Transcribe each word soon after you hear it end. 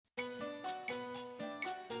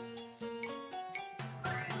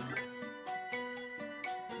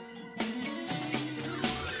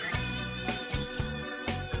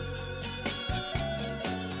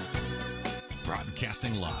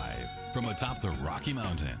Broadcasting live from atop the Rocky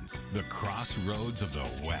Mountains, the crossroads of the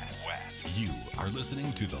West. You are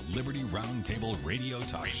listening to the Liberty Roundtable Radio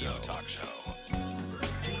Talk Show.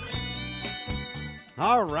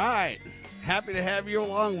 All right. Happy to have you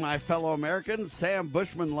along, my fellow Americans. Sam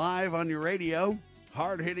Bushman live on your radio.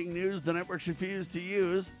 Hard-hitting news the networks refuse to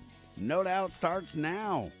use. No Doubt starts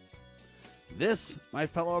now. This, my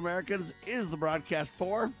fellow Americans, is the broadcast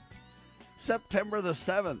for September the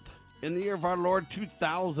 7th. In the year of our Lord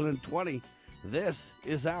 2020, this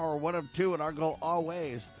is our one of two, and our goal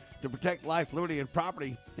always to protect life, liberty, and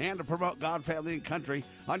property, and to promote God, family, and country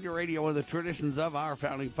on your radio and the traditions of our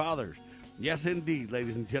founding fathers. Yes, indeed,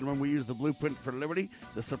 ladies and gentlemen, we use the blueprint for liberty,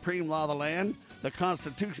 the supreme law of the land, the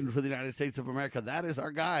Constitution for the United States of America. That is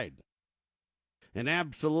our guide. And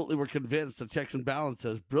absolutely, we're convinced the checks and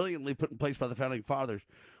balances brilliantly put in place by the founding fathers,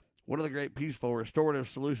 one of the great peaceful, restorative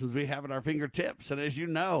solutions we have at our fingertips. And as you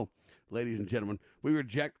know, ladies and gentlemen, we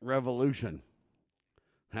reject revolution.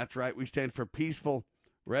 That's right. We stand for peaceful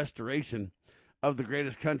restoration of the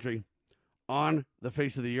greatest country on the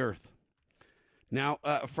face of the earth. Now,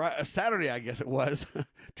 Saturday, I guess it was,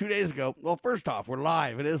 2 days ago. Well, first off, we're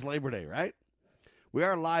live. It is Labor Day, right? We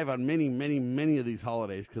are live on many, many, many of these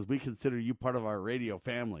holidays because we consider you part of our radio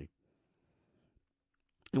family.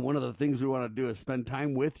 And one of the things we want to do is spend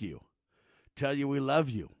time with you, tell you we love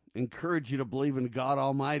you, encourage you to believe in God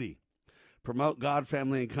Almighty, promote God,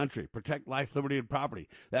 family, and country, protect life, liberty, and property.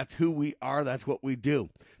 That's who we are. That's what we do.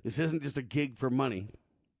 This isn't just a gig for money.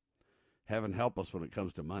 Heaven help us when it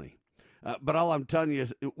comes to money. But all I'm telling you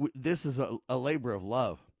is this is a labor of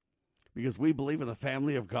love because we believe in the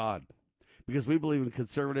family of God, because we believe in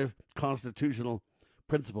conservative constitutional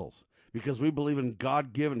principles, because we believe in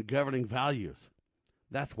God-given governing values.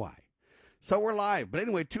 That's why. So we're live. But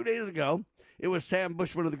anyway, 2 days ago, it was Sam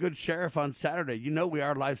Bushman of the Good Sheriff on Saturday. You know we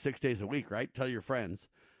are live 6 days a week, right? Tell your friends.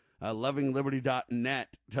 LovingLiberty.net.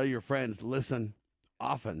 Tell your friends. Listen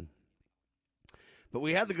often. But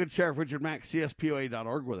we had the Good Sheriff, Richard Mack,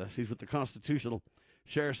 CSPOA.org, with us. He's with the Constitutional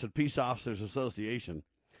Sheriffs and Peace Officers Association.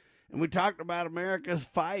 And we talked about America's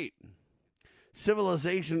fight.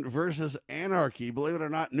 Civilization versus anarchy. Believe it or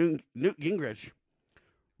not, Newt Gingrich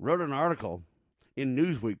wrote an article in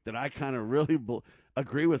Newsweek that I kind of really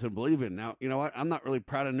agree with and believe in. Now, you know what? I'm not really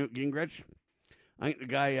proud of Newt Gingrich. I think the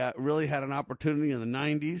guy really had an opportunity in the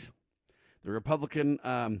 90s. The Republican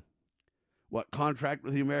contract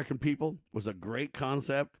with the American people was a great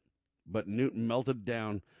concept, but Newton melted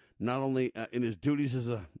down not only in his duties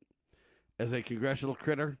as a congressional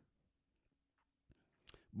critter,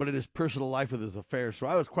 but in his personal life with his affairs. So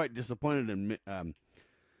I was quite disappointed in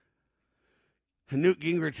Newt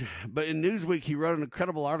Gingrich. But in Newsweek, he wrote an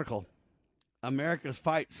incredible article, America's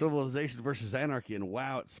Fight, Civilization versus Anarchy, and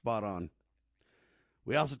wow, it's spot on.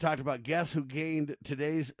 We also talked about guess who trained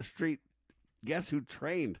today's street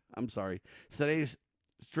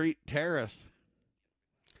terrorists.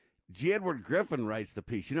 G. Edward Griffin writes the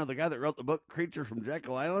piece. You know, the guy that wrote the book Creature from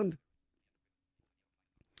Jekyll Island?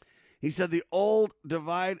 He said the old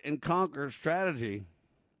divide and conquer strategy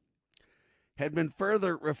had been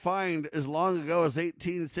further refined as long ago as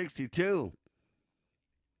 1862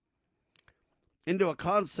 into a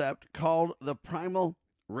concept called the primal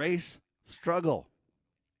race struggle.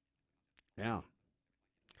 Yeah.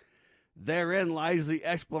 Therein lies the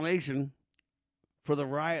explanation for the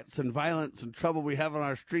riots and violence and trouble we have on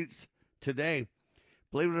our streets today.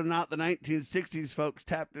 Believe it or not, the 1960s folks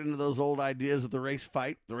tapped into those old ideas of the race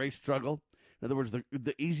fight, the race struggle. In other words,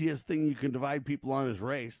 the easiest thing you can divide people on is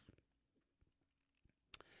race.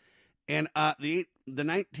 And the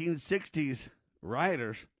 1960s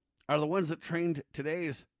rioters are the ones that trained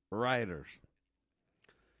today's rioters.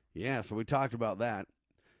 Yeah, so we talked about that.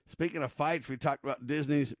 Speaking of fights, we talked about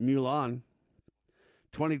Disney's Mulan.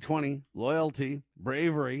 2020, loyalty,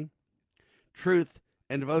 bravery, truth,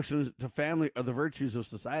 and devotion to family are the virtues of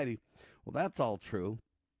society. Well, that's all true.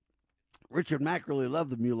 Richard Mack really loved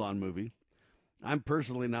the Mulan movie. I'm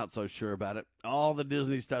personally not so sure about it. All the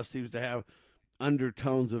Disney stuff seems to have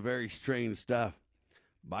undertones of very strange stuff.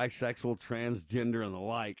 Bisexual, transgender, and the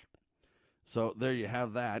like. So there you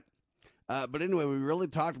have that. But anyway, we really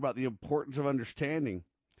talked about the importance of understanding.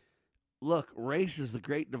 Look, race is the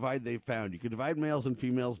great divide they found. You can divide males and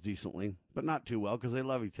females decently, but not too well because they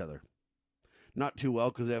love each other. Not too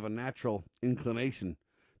well because they have a natural inclination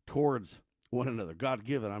towards one another.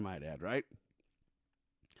 God-given, I might add, right?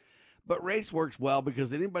 But race works well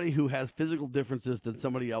because anybody who has physical differences than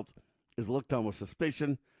somebody else is looked on with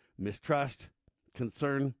suspicion, mistrust,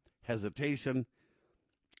 concern, hesitation.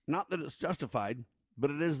 Not that it's justified,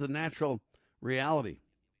 but it is the natural reality.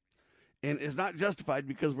 And it's not justified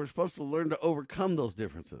because we're supposed to learn to overcome those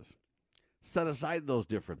differences, set aside those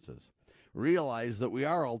differences, realize that we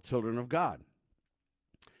are all children of God.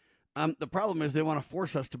 The problem is they want to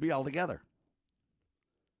force us to be all together,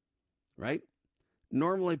 right?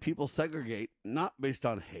 Normally people segregate not based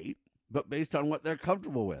on hate, but based on what they're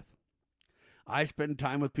comfortable with. I spend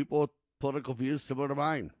time with people with political views similar to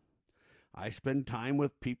mine. I spend time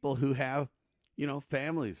with people who have,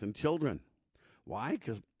 families and children. Why?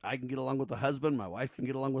 Because I can get along with the husband, my wife can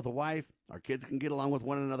get along with the wife, our kids can get along with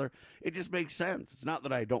one another. It just makes sense. It's not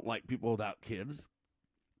that I don't like people without kids.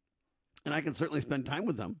 And I can certainly spend time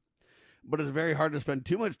with them. But it's very hard to spend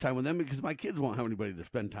too much time with them because my kids won't have anybody to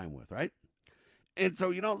spend time with, right? And so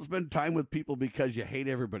you don't spend time with people because you hate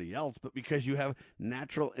everybody else, but because you have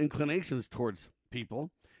natural inclinations towards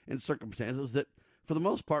people and circumstances that, for the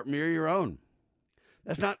most part, mirror your own.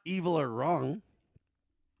 That's not evil or wrong.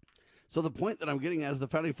 So the point that I'm getting at is the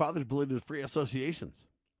Founding Fathers believed in free associations.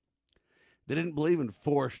 They didn't believe in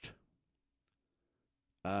forced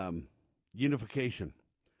unification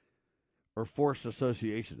or forced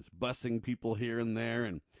associations, busing people here and there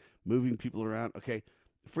and moving people around. Okay,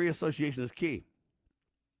 free association is key.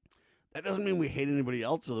 That doesn't mean we hate anybody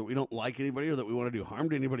else or that we don't like anybody or that we want to do harm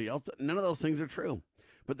to anybody else. None of those things are true.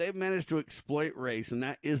 But they've managed to exploit race, and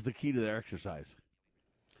that is the key to their exercise.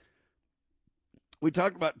 We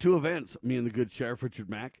talked about two events, me and the good Sheriff Richard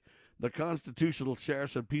Mack. The Constitutional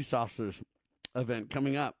Sheriffs and Peace Officers event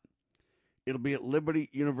coming up. It'll be at Liberty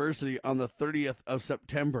University on the 30th of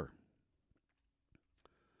September.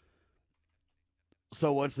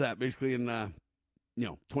 So what's that? Basically in,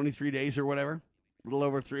 23 days or whatever. A little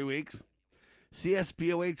over 3 weeks.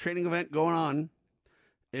 CSPOA training event going on.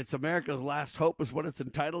 It's America's Last Hope is what it's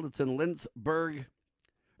entitled. It's in Lynchburg,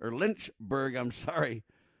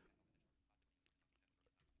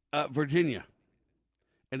 Virginia.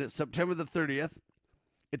 And it's September the 30th.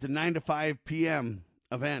 It's a 9 to 5 p.m.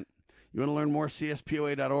 event. You want to learn more,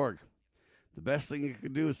 CSPOA.org. The best thing you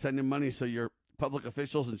can do is send in money so your public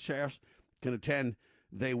officials and sheriffs can attend.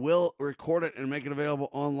 They will record it and make it available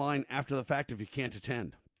online after the fact if you can't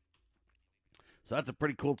attend. So that's a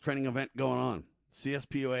pretty cool training event going on.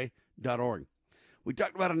 CSPOA.org. We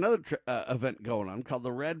talked about another event going on called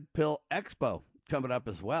the Red Pill Expo coming up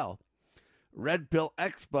as well. Red Pill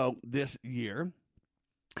Expo this year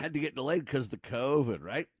had to get delayed because of the COVID,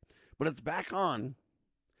 right? But it's back on,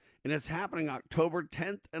 and it's happening October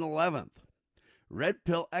 10th and 11th. Red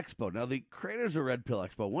Pill Expo. Now, the creators of Red Pill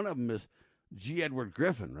Expo, one of them is G. Edward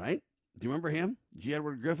Griffin, right? Do you remember him? G.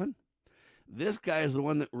 Edward Griffin? This guy is the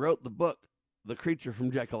one that wrote the book, The Creature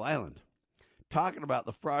from Jekyll Island, talking about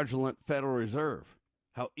the fraudulent Federal Reserve,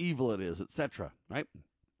 how evil it is, etc., right?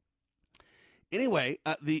 Anyway,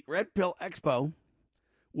 the Red Pill Expo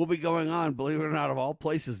will be going on, believe it or not, of all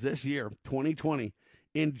places this year, 2020,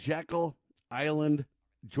 in Jekyll Island,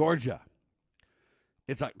 Georgia.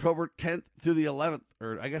 It's October 10th through the 11th,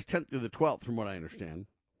 or I guess 10th through the 12th, from what I understand.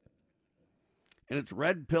 And it's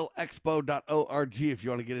redpillexpo.org if you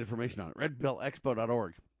want to get information on it.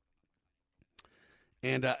 redpillexpo.org.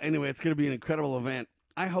 And anyway, it's going to be an incredible event.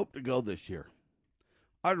 I hope to go this year.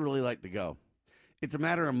 I'd really like to go. It's a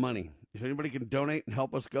matter of money. If anybody can donate and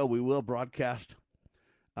help us go, we will broadcast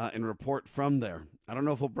and report from there. I don't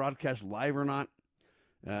know if we'll broadcast live or not.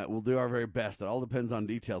 We'll do our very best. It all depends on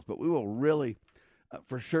details. But we will really,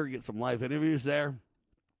 for sure, get some live interviews there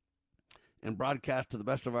and broadcast to the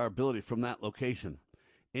best of our ability from that location.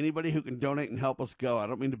 Anybody who can donate and help us go, I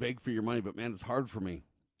don't mean to beg for your money, but man, it's hard for me.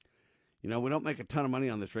 We don't make a ton of money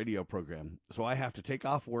on this radio program, so I have to take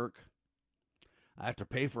off work. I have to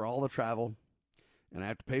pay for all the travel, and I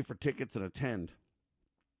have to pay for tickets and attend.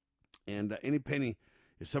 And any penny,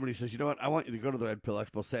 if somebody says, you know what, I want you to go to the Red Pill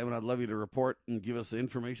Expo, Sam, and I'd love you to report and give us the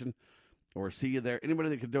information or see you there. Anybody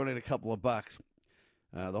that could donate a couple of bucks.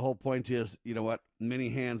 The whole point is, you know what, many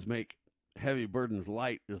hands make heavy burdens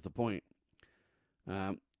light is the point.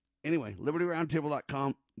 Anyway,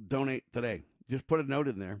 libertyroundtable.com, donate today. Just put a note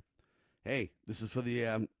in there. Hey, this is for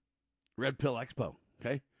the Red Pill Expo,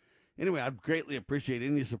 okay? Anyway, I'd greatly appreciate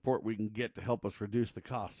any support we can get to help us reduce the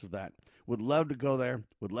costs of that. Would love to go there.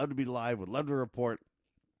 Would love to be live. Would love to report.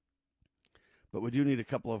 But we do need a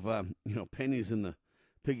couple of, pennies in the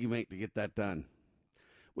piggy bank to get that done.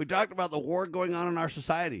 We talked about the war going on in our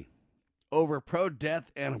society over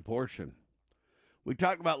pro-death and abortion. We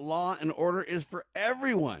talked about law and order is for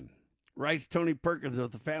everyone, writes Tony Perkins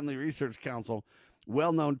of the Family Research Council,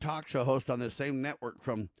 well-known talk show host on this same network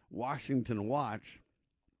from Washington Watch.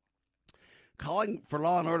 Calling for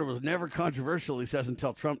law and order was never controversial, he says,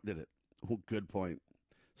 until Trump did it. Oh, good point.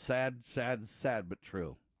 Sad, sad, sad, but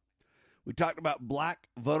true. We talked about black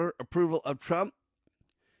voter approval of Trump.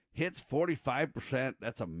 Hits 45%.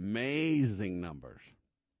 That's amazing numbers.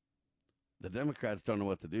 The Democrats don't know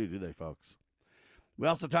what to do they, folks? We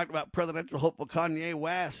also talked about presidential hopeful Kanye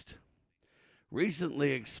West.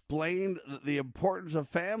 Recently explained that the importance of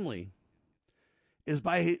family is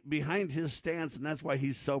behind his stance, and that's why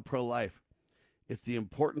he's so pro-life. It's the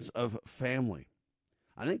importance of family.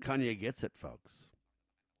 I think Kanye gets it, folks.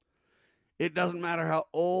 It doesn't matter how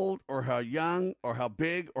old or how young or how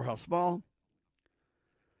big or how small.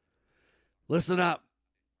 Listen up.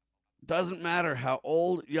 Doesn't matter how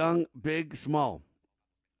old, young, big, small.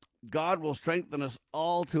 God will strengthen us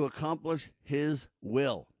all to accomplish his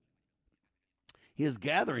will. He is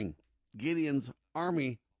gathering Gideon's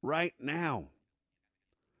army right now.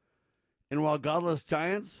 And while godless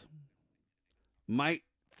giants might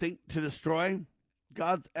think to destroy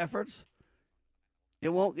God's efforts, it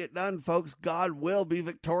won't get done, folks. God will be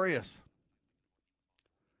victorious.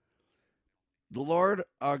 The Lord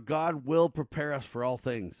our God will prepare us for all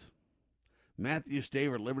things. Matthew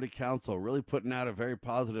Staver, Liberty Counsel, really putting out a very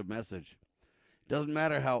positive message. Doesn't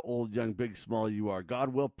matter how old, young, big, small you are.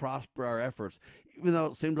 God will prosper our efforts. Even though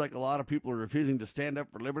it seems like a lot of people are refusing to stand up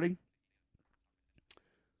for liberty,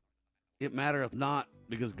 it mattereth not,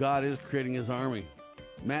 because God is creating his army.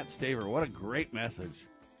 Matt Staver, what a great message.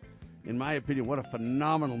 In my opinion, what a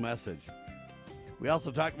phenomenal message. We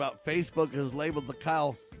also talked about Facebook has labeled the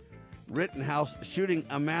Kyle Rittenhouse shooting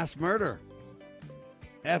a mass murder.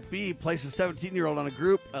 FB placed a 17-year-old on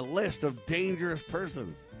a list of dangerous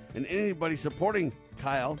persons. And anybody supporting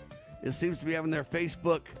Kyle, it seems to be having their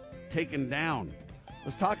Facebook taken down.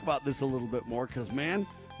 Let's talk about this a little bit more, because, man,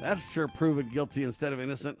 that's sure proven guilty instead of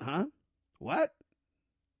innocent, huh? What?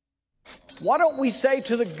 Why don't we say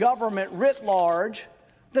to the government writ large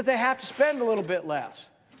that they have to spend a little bit less?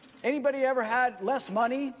 Anybody ever had less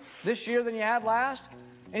money this year than you had last?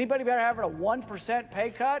 Anybody ever having a 1%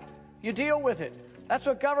 pay cut? You deal with it. That's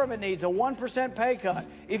what government needs, a 1% pay cut.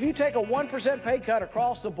 If you take a 1% pay cut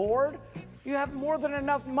across the board, you have more than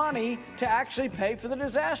enough money to actually pay for the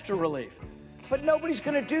disaster relief. But nobody's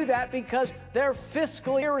going to do that because they're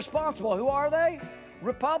fiscally irresponsible. Who are they?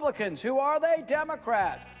 Republicans. Who are they?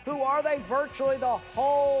 Democrats. Who are they? Virtually the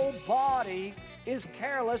whole body is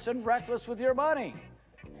careless and reckless with your money.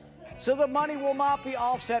 So the money will not be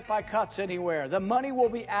offset by cuts anywhere. The money will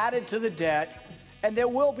be added to the debt, and there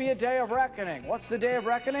will be a day of reckoning. What's the day of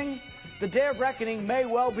reckoning? The day of reckoning may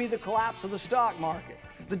well be the collapse of the stock market.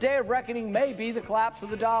 The day of reckoning may be the collapse of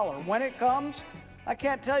the dollar. When it comes, I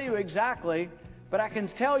can't tell you exactly, but I can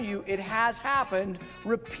tell you it has happened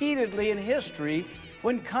repeatedly in history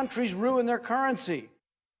when countries ruin their currency.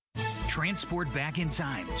 Transport back in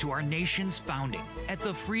time to our nation's founding at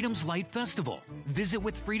the Freedom's Light Festival. Visit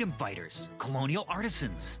with freedom fighters, colonial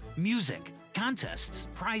artisans, music, contests,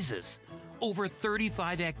 prizes. Over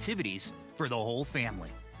 35 activities for the whole family.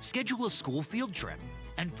 Schedule a school field trip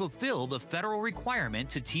and fulfill the federal requirement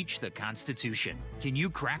to teach the Constitution. Can you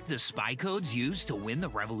crack the spy codes used to win the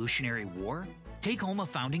Revolutionary War? Take home a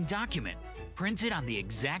founding document, printed on the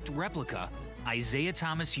exact replica Isaiah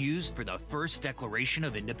Thomas used for the first Declaration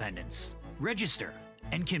of Independence. Register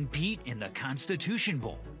and compete in the Constitution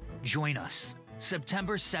Bowl. Join us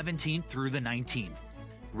September 17th through the 19th.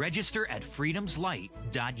 Register at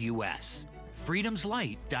freedomslight.us.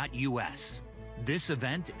 freedomslight.us. This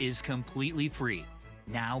event is completely free,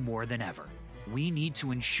 now more than ever. We need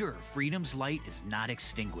to ensure Freedom's light is not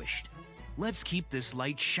extinguished. Let's keep this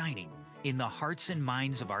light shining in the hearts and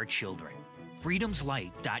minds of our children.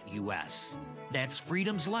 freedomslight.us. That's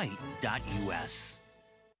freedomslight.us.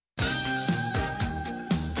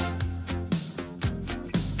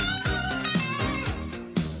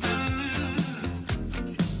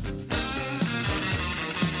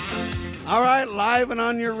 All right, live and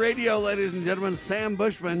on your radio, ladies and gentlemen, Sam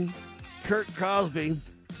Bushman, Kurt Crosby.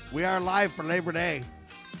 We are live for Labor Day.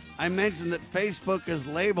 I mentioned that Facebook is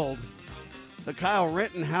labeled the Kyle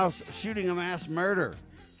Rittenhouse shooting a mass murder.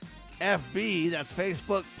 FB, that's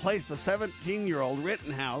Facebook, placed the 17-year-old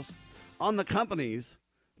Rittenhouse on the company's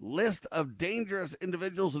list of dangerous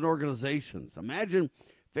individuals and organizations. Imagine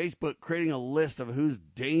Facebook creating a list of who's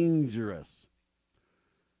dangerous.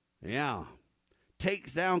 Yeah.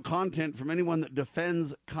 Takes down content from anyone that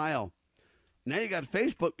defends Kyle. Now you got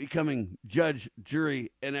Facebook becoming judge,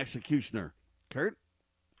 jury, and executioner. Kurt?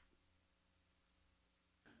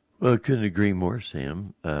 Well, I couldn't agree more,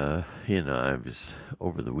 Sam. I was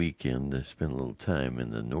over the weekend, I spent a little time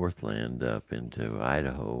in the Northland up into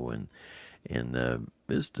Idaho and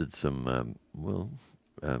visited some,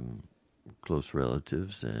 close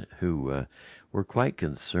relatives who were quite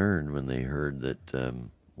concerned when they heard that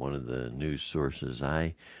one of the news sources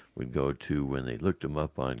I would go to when they looked them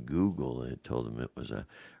up on Google, it told them it was a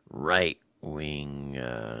right-wing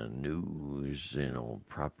news,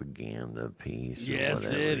 propaganda piece. Yes, or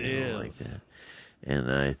whatever, it is. like that.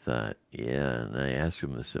 And I thought, yeah, and I asked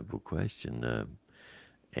them a simple question,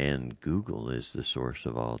 and Google is the source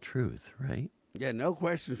of all truth, right? Yeah, no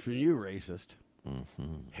questions from you, racist,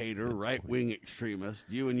 hater, right-wing extremist,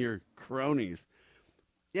 you and your cronies.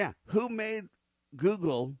 Yeah, who made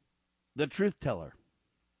Google the truth teller?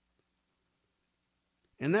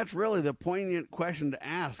 And that's really the poignant question to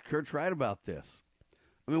ask. Kurt's right about this.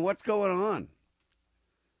 I mean, what's going on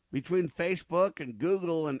between Facebook and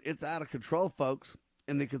Google? And it's out of control, folks.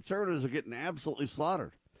 And the conservatives are getting absolutely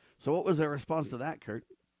slaughtered. So what was their response to that, Kurt?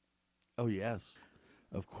 Oh, yes.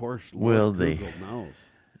 Of course, Lord Google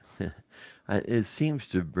knows. It seems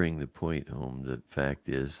to bring the point home. The fact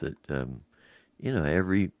is that,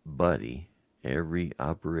 everybody, every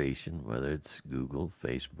operation, whether it's Google,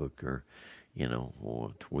 Facebook, or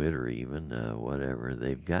or Twitter even, whatever,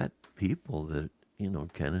 they've got people that,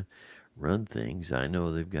 kind of run things. I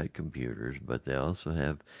know they've got computers, but they also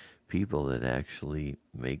have people that actually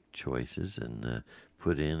make choices and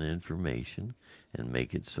put in information and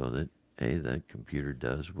make it so that, hey, that computer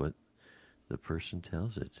does what the person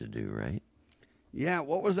tells it to do, right? Yeah,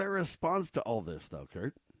 what was their response to all this, though,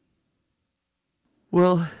 Kurt?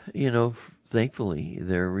 Well, thankfully,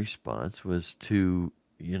 their response was to,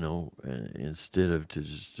 instead of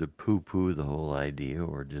just to poo-poo the whole idea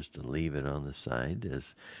or just to leave it on the side,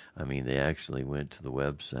 they actually went to the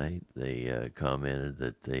website. They commented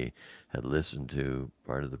that they had listened to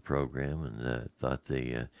part of the program and thought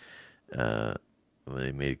they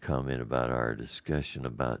made a comment about our discussion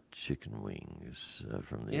about chicken wings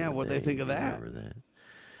from the other what'd they day. think of that? Remember that?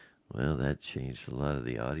 Well, that changed a lot of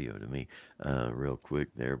the audio to me real quick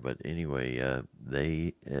there. But anyway,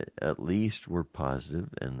 they at least were positive,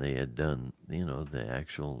 and they had done, the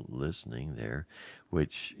actual listening there,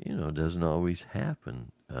 which, doesn't always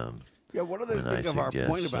happen. What do they think of our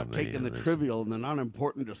point about taking the trivial and the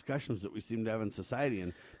non-important discussions that we seem to have in society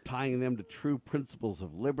and tying them to true principles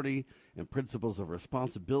of liberty and principles of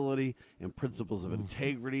responsibility and principles of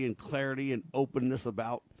integrity and clarity and openness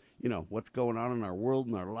about what's going on in our world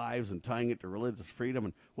and our lives and tying it to religious freedom?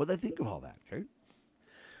 And what do they think of all that, Kurt?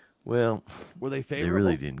 Well, were they favorable? They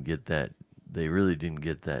really didn't get that. They really didn't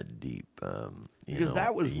get that deep. Because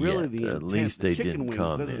that was really the intent. At least they chicken didn't wings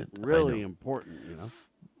comment. Isn't really important,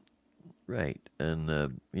 Right, and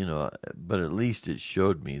but at least it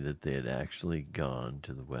showed me that they had actually gone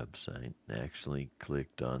to the website, actually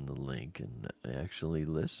clicked on the link, and actually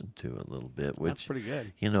listened to it a little bit. Which, that's pretty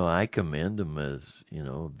good. I commend them as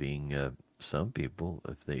being some people,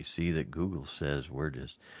 if they see that Google says we're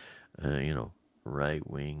just right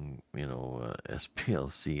wing,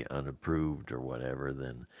 SPLC unapproved or whatever,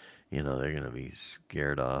 then they're going to be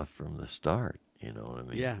scared off from the start. You know what I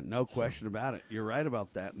mean? Yeah, no question about it. You're right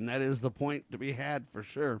about that. And that is the point to be had for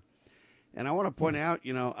sure. And I want to point out,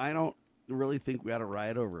 I don't really think we ought to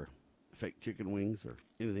riot over fake chicken wings or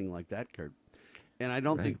anything like that, Kurt. And I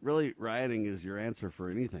don't think really rioting is your answer for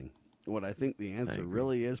anything. What I think the answer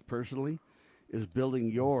really is personally is building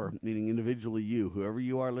your, meaning individually you, whoever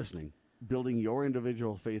you are listening, building your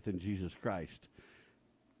individual faith in Jesus Christ.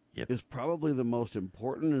 Yep. Is probably the most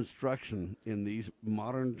important instruction in these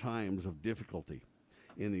modern times of difficulty,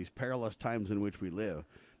 in these perilous times in which we live.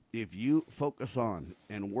 If you focus on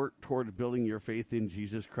and work toward building your faith in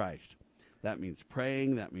Jesus Christ, that means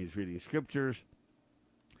praying, that means reading scriptures,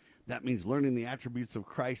 that means learning the attributes of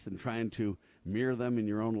Christ and trying to mirror them in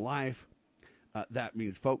your own life. That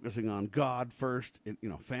means focusing on God first,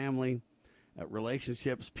 family,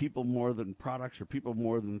 relationships, people more than products or people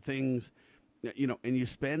more than things. And you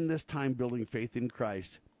spend this time building faith in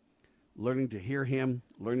Christ, learning to hear him,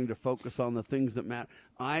 learning to focus on the things that matter.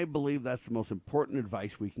 I believe that's the most important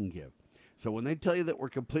advice we can give. So when they tell you that we're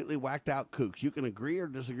completely whacked out kooks, you can agree or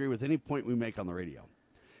disagree with any point we make on the radio.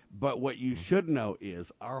 But what you should know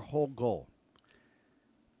is our whole goal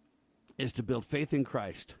is to build faith in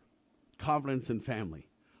Christ, confidence in family,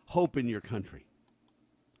 hope in your country.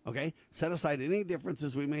 Okay? Set aside any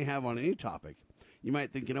differences we may have on any topic. You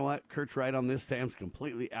might think, you know what, Kurt's right on this, Sam's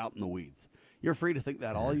completely out in the weeds. You're free to think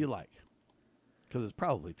that all you like, because it's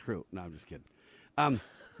probably true. No, I'm just kidding.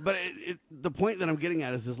 But the point that I'm getting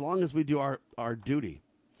at is as long as we do our duty,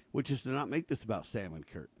 which is to not make this about Sam and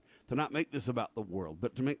Kurt, to not make this about the world,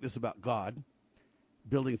 but to make this about God,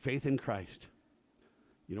 building faith in Christ.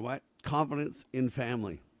 You know what? Confidence in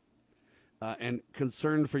family and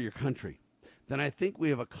concern for your country. Then I think we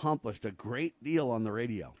have accomplished a great deal on the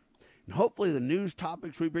radio. And hopefully the news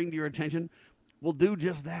topics we bring to your attention will do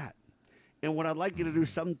just that. And what I'd like you to do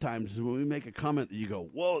sometimes is when we make a comment that you go,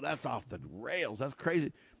 whoa, that's off the rails, that's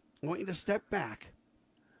crazy, I want you to step back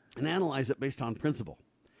and analyze it based on principle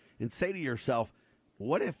and say to yourself,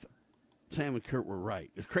 what if Sam and Kurt were right,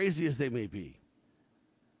 as crazy as they may be?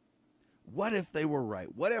 What if they were right?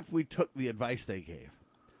 What if we took the advice they gave?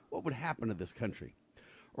 What would happen to this country?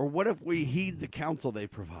 Or what if we heed the counsel they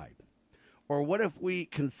provide? Or what if we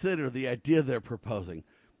consider the idea they're proposing?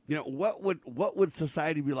 You know, what would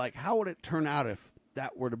society be like? How would it turn out if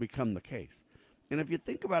that were to become the case? And if you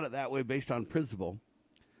think about it that way based on principle,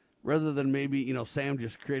 rather than maybe, you know, Sam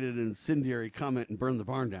just created an incendiary comment and burned the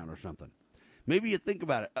barn down or something. Maybe you think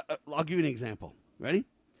about it. I'll give you an example. Ready?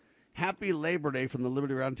 Happy Labor Day from the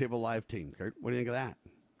Liberty Roundtable Live team, Kurt. What do you think of that?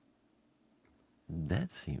 That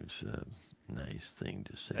seems a nice thing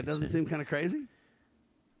to say. That doesn't seem kind of crazy?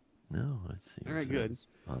 No, it seems all right, good.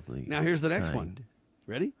 Oddly now here's the next kind. one.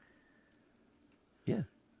 Ready? Yeah.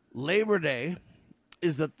 Labor Day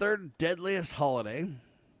is the third deadliest holiday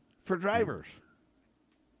for drivers.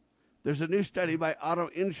 There's a new study by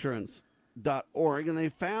autoinsurance.org, and they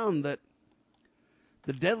found that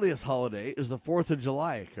the deadliest holiday is the 4th of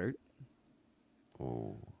July, Kurt.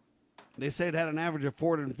 Oh. They say it had an average of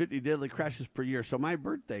 450 deadly crashes per year. So my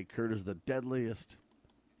birthday, Kurt, is the deadliest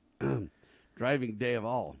driving day of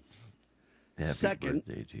all. Happy Second,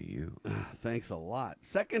 birthday to you. Thanks a lot.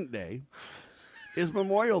 Second day is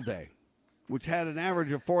Memorial Day, which had an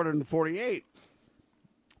average of 448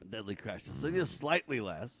 deadly crashes. So just slightly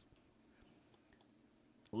less.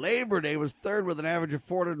 Labor Day was third with an average of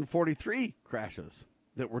 443 crashes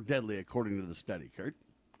that were deadly, according to the study, Kurt.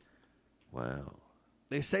 Wow.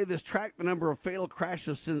 They say this tracked the number of fatal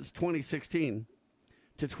crashes since 2016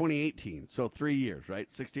 to 2018. So 3 years,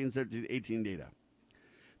 right? 16, 17, 18 data.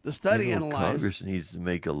 The study analyzed... Congress needs to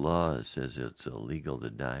make a law that says it's illegal to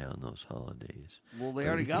die on those holidays. Well, they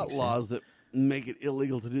already got laws that make it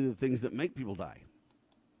illegal to do the things that make people die.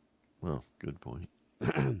 Well, good point.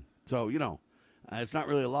 So, you know, it's not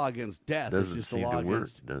really a law against death. Doesn't it's just seem a law to work,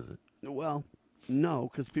 against... does it? Well, no,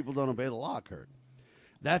 because people don't obey the law, Kurt.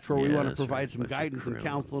 That's where we want to that's provide right. some Bunch of guidance and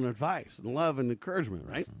criminals. counsel and advice and love and encouragement,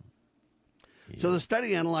 right? Yeah. So the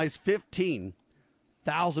study analyzed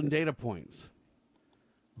 15,000 data points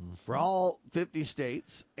for all 50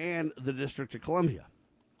 states and the District of Columbia.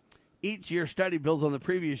 Each year's study builds on the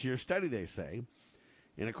previous year's study, they say.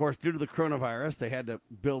 And, of course, due to the coronavirus, they had to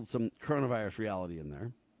build some coronavirus reality in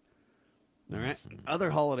there. All right? Other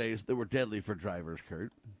holidays that were deadly for drivers,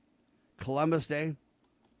 Kurt. Columbus Day,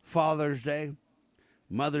 Father's Day,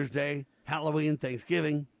 Mother's Day, Halloween,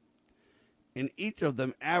 Thanksgiving. And each of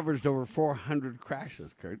them averaged over 400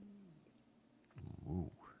 crashes, Kurt. Ooh.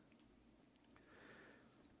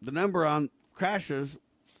 The number on crashes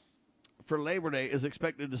for Labor Day is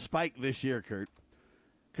expected to spike this year, Kurt,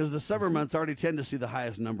 because the summer months already tend to see the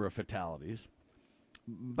highest number of fatalities.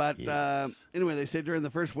 But anyway, they say during the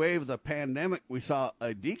first wave of the pandemic, we saw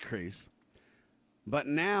a decrease. But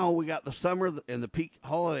now we got the summer and the peak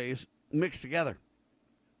holidays mixed together.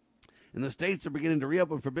 And the states are beginning to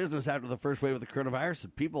reopen for business after the first wave of the coronavirus,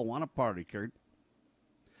 and people want to party, Kurt.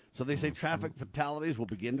 So they say traffic fatalities will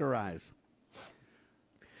begin to rise.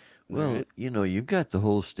 Well, you know, you've got the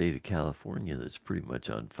whole state of California that's pretty much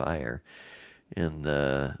on fire, and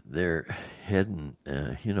they're heading,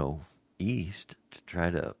 east to try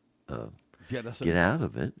to get out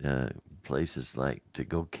of it. Places like to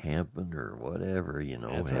go camping or whatever,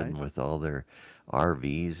 That's heading right. with all their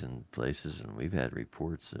RVs and places, and we've had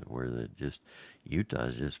reports where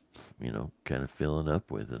Utah's just, kind of filling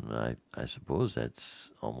up with it, and I suppose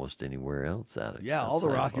that's almost anywhere else out of all the outside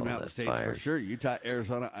of Rocky all Mountain that states fire. for sure. Utah,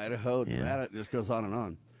 Arizona, Idaho, Nevada, it just goes on and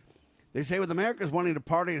on. They say with Americans wanting to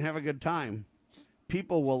party and have a good time,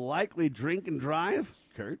 people will likely drink and drive,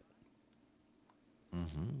 Kurt,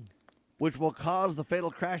 which will cause the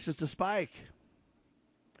fatal crashes to spike.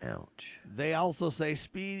 Ouch. They also say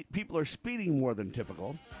people are speeding more than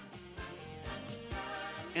typical,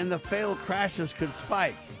 and the fatal crashes could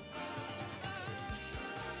spike.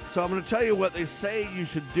 So I'm going to tell you what they say you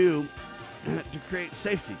should do to create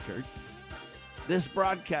safety, Kurt. This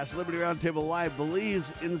broadcast, Liberty Roundtable Live,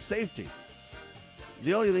 believes in safety.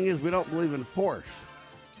 The only thing is we don't believe in force.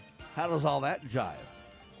 How does all that jive?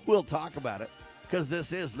 We'll talk about it, because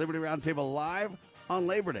this is Liberty Roundtable Live on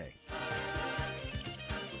Labor Day.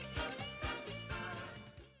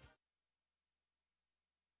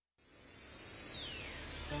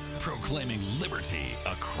 Proclaiming liberty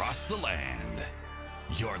across the land.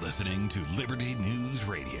 You're listening to Liberty News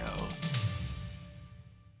Radio.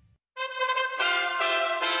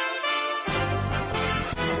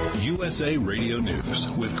 USA Radio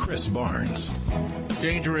News with Chris Barnes.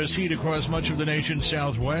 Dangerous heat across much of the nation's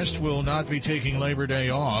southwest will not be taking Labor Day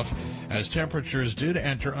off, as temperatures did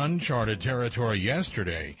enter uncharted territory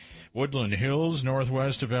yesterday. Woodland Hills,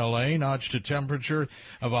 northwest of L.A., notched a temperature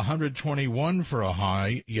of 121 for a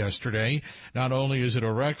high yesterday. Not only is it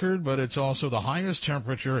a record, but it's also the highest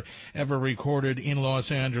temperature ever recorded in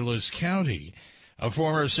Los Angeles County. A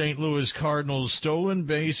former St. Louis Cardinals stolen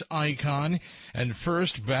base icon and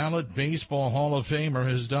first ballot baseball Hall of Famer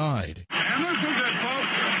has died. And this is it,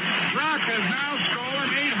 folks. Brock has now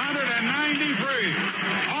stolen 893.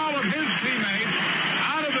 All of his teammates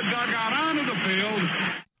out of the dugout, onto the field.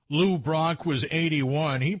 Lou Brock was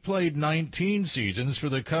 81. He played 19 seasons for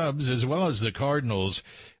the Cubs as well as the Cardinals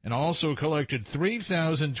and also collected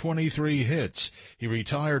 3,023 hits. He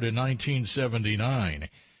retired in 1979.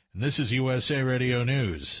 And this is USA Radio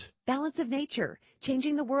News. Balance of Nature,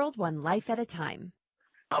 changing the world one life at a time.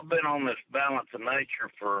 I've been on this balance of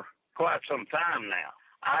nature for quite some time now.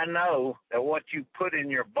 I know that what you put in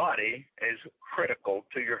your body is critical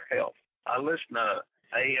to your health. I listen to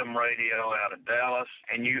AM radio out of Dallas,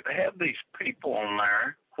 and you have these people on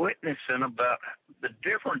there witnessing about the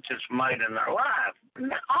difference it's made in their life.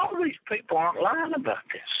 Now, all these people aren't lying about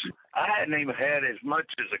this. I hadn't even had as much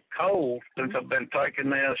as a cold since I've been taking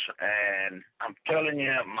this, and I'm telling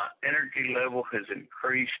you, my energy level has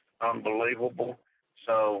increased unbelievable.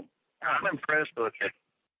 So I'm impressed with it.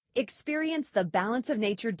 Experience the Balance of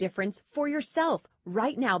Nature difference for yourself.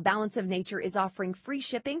 Right now, Balance of Nature is offering free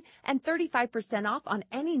shipping and 35% off on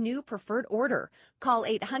any new preferred order. Call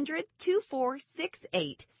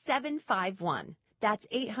 800-2468-751. That's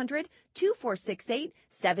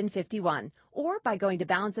 800-2468-751. Or by going to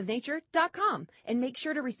balanceofnature.com and make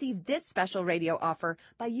sure to receive this special radio offer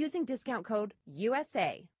by using discount code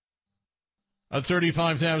USA. A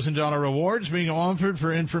 $35,000 reward is being offered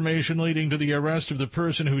for information leading to the arrest of the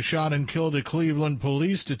person who shot and killed a Cleveland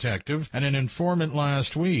police detective and an informant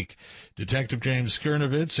last week. Detective James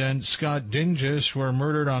Skirnovitz and Scott Dinges were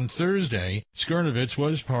murdered on Thursday. Skirnovitz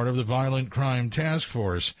was part of the Violent Crime Task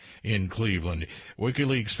Force in Cleveland.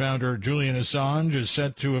 WikiLeaks founder Julian Assange is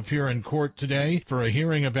set to appear in court today for a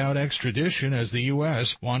hearing about extradition as the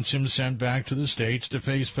U.S. wants him sent back to the States to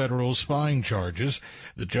face federal spying charges.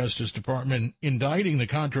 The Justice Department indicting the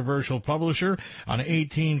controversial publisher on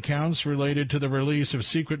 18 counts related to the release of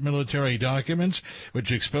secret military documents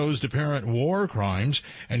which exposed apparent war crimes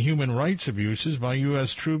and human rights abuses by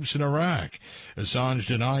U.S. troops in Iraq. Assange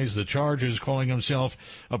denies the charges, calling himself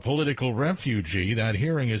a political refugee. That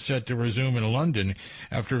hearing is set to resume in London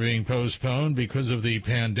after being postponed because of the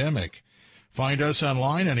pandemic. Find us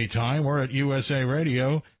online anytime. We're at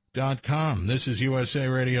usaradio.com. This is USA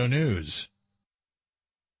Radio News.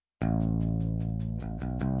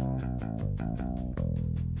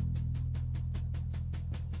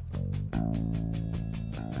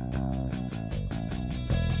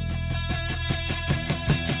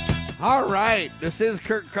 All right, this is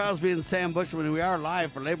Kurt Crosby and Sam Bushman, and we are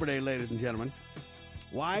live for Labor Day, ladies and gentlemen.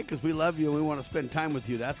 Why? Because we love you and we want to spend time with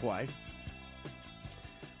you. That's why.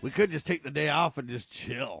 We could just take the day off and just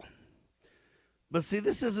chill. But see,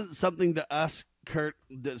 this isn't something to us, Kurt,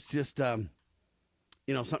 that's just, something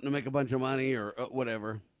to make a bunch of money or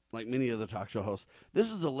whatever, like many of the talk show hosts. This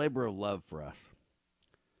is a labor of love for us.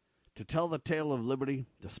 To tell the tale of liberty,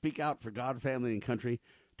 to speak out for God, family, and country,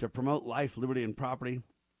 to promote life, liberty, and property,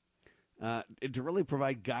 to really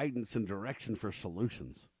provide guidance and direction for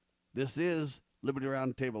solutions. This is Liberty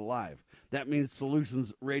Roundtable Live. That means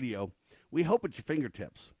Solutions Radio. We hope at your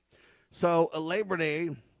fingertips. So Labor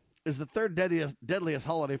Day is the third deadliest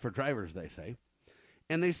holiday for drivers, they say.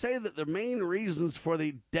 And they say that the main reasons for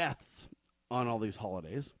the deaths on all these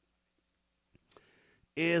holidays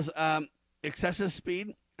is excessive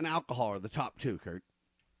speed and alcohol are the top two, Kurt.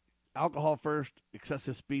 Alcohol first,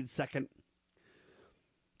 excessive speed second.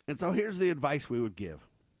 And so here's the advice we would give.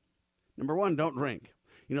 Number one, don't drink.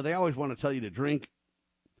 They always want to tell you to drink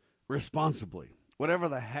responsibly, whatever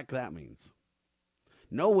the heck that means.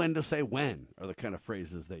 Know when to say when are the kind of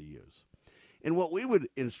phrases they use. And what we would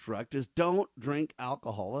instruct is don't drink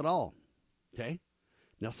alcohol at all, okay?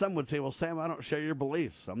 Now, some would say, well, Sam, I don't share your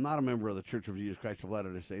beliefs. I'm not a member of the Church of Jesus Christ of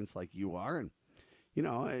Latter-day Saints like you are. And,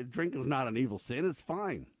 drink is not an evil sin. It's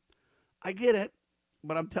fine. I get it.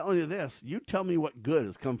 But I'm telling you this, you tell me what good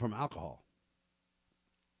has come from alcohol.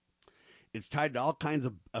 It's tied to all kinds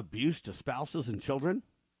of abuse to spouses and children.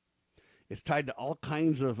 It's tied to all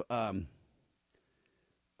kinds of,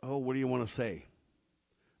 what do you want to say?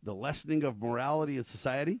 The lessening of morality in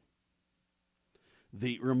society.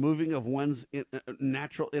 The removing of one's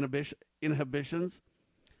natural inhibitions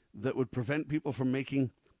that would prevent people from making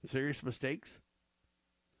serious mistakes,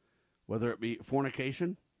 whether it be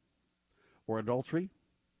fornication or adultery.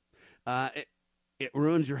 It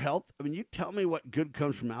ruins your health. I mean, you tell me what good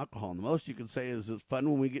comes from alcohol. And the most you can say is it's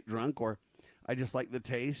fun when we get drunk, or I just like the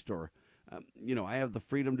taste, or, I have the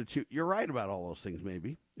freedom to choose. You're right about all those things,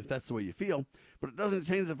 maybe, if that's the way you feel. But it doesn't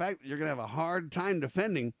change the fact that you're going to have a hard time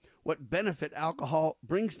defending what benefit alcohol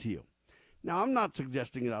brings to you. Now, I'm not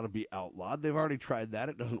suggesting it ought to be outlawed. They've already tried that.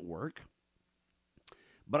 It doesn't work.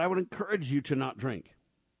 But I would encourage you to not drink.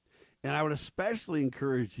 And I would especially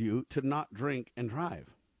encourage you to not drink and drive.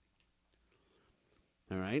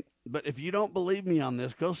 All right? But if you don't believe me on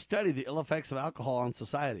this, go study the ill effects of alcohol on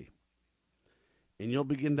society. And you'll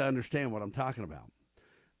begin to understand what I'm talking about.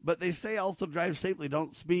 But they say also drive safely,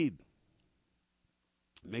 don't speed.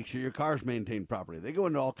 Make sure your car's maintained properly. They go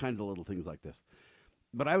into all kinds of little things like this.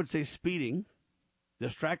 But I would say speeding,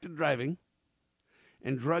 distracted driving,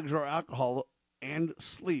 and drugs or alcohol and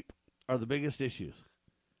sleep are the biggest issues.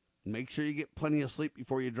 Make sure you get plenty of sleep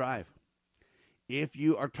before you drive. If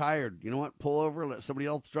you are tired, you know what? Pull over, let somebody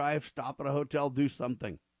else drive, stop at a hotel, do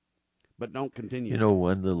something. But don't continue.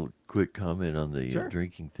 One little quick comment on the Sure.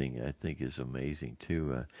 drinking thing I think is amazing,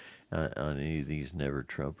 too. On any of these Never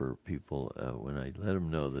Trumper people, when I let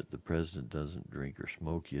them know that the president doesn't drink or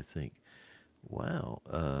smoke, you think, wow,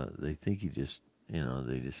 they think he just,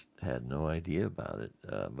 they just had no idea about it.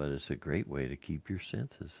 But it's a great way to keep your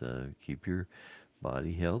senses, keep your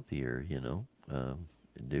body healthier,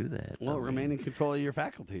 do that. Well, remain in control of your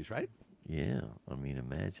faculties, right? Yeah,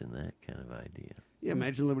 imagine that kind of idea. Yeah,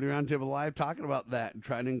 imagine Liberty Roundtable Live talking about that and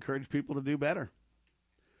trying to encourage people to do better.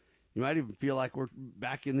 You might even feel like we're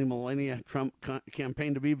back in the Melania Trump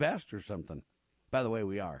campaign to be best or something. By the way,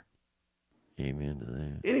 we are. Amen to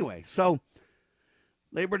that. Anyway, so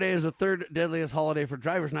Labor Day is the third deadliest holiday for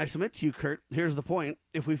drivers, and I submit to you, Kurt, here's the point.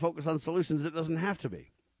 If we focus on solutions, it doesn't have to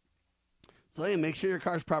be. So, yeah, make sure your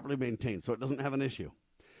car's properly maintained so it doesn't have an issue.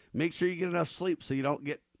 Make sure you get enough sleep so you don't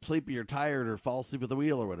get sleepy or tired or fall asleep at the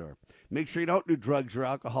wheel or whatever. Make sure you don't do drugs or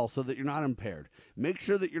alcohol so that you're not impaired. Make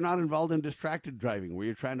sure that you're not involved in distracted driving where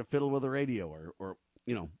you're trying to fiddle with the radio or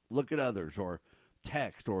look at others or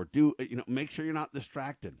text or make sure you're not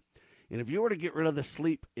distracted. And if you were to get rid of the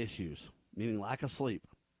sleep issues, meaning lack of sleep,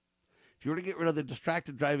 if you were to get rid of the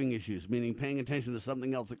distracted driving issues, meaning paying attention to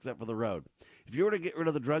something else except for the road, if you were to get rid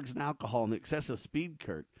of the drugs and alcohol and the excessive speed,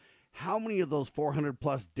 Kurt, how many of those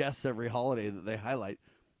 400-plus deaths every holiday that they highlight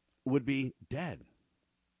would be dead?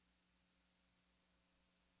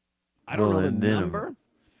 I don't know the number,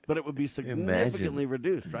 but it would be significantly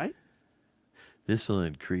reduced, right? This will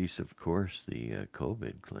increase, of course, the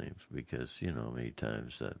COVID claims because, many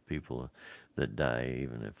times people that die,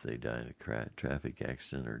 even if they die in a traffic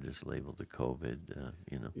accident, are just labeled a COVID,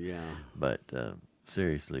 Yeah. But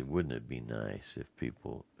seriously, wouldn't it be nice if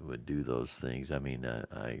people would do those things?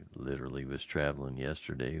 I literally was traveling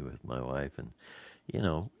yesterday with my wife, and,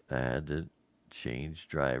 I had to change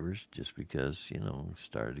drivers just because,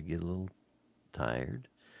 started to get a little tired.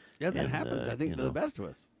 Yeah, that happens. I think to the best of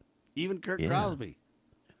us. Even Kurt Crosby.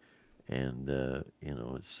 And,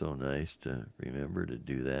 it's so nice to remember to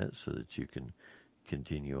do that so that you can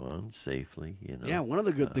continue on safely, Yeah, one of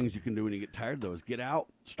the good things you can do when you get tired, though, is get out,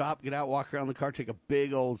 walk around the car, take a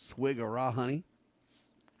big old swig of raw honey.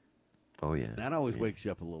 Oh, yeah. That always wakes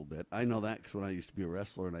you up a little bit. I know that because when I used to be a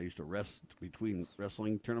wrestler and I used to rest between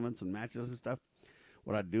wrestling tournaments and matches and stuff,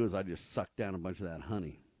 what I'd do is I'd just suck down a bunch of that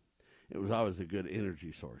honey. It was always a good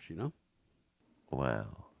energy source,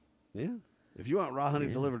 Wow. Yeah. If you want raw honey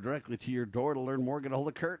delivered directly to your door, to learn more, get a hold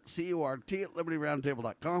of Kurt, C-U-R-T, at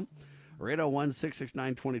libertyroundtable.com or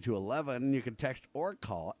 801-669-2211. You can text or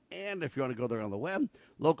call. And if you want to go there on the web,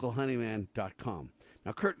 localhoneyman.com.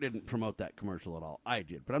 Now, Kurt didn't promote that commercial at all. I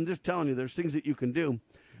did. But I'm just telling you, there's things that you can do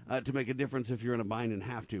to make a difference if you're in a bind and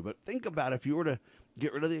have to. But think about if you were to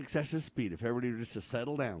get rid of the excessive speed, if everybody were just to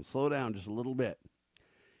settle down, slow down just a little bit,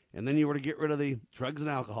 and then you were to get rid of the drugs and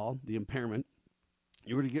alcohol, the impairment,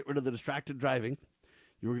 you were to get rid of the distracted driving,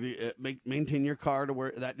 you were to maintain your car to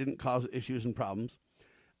where that didn't cause issues and problems,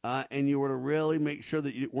 and you were to really make sure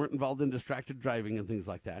that you weren't involved in distracted driving and things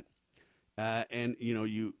like that, and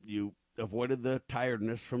you avoided the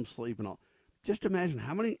tiredness from sleep and all. Just imagine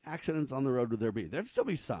how many accidents on the road would there be. There'd still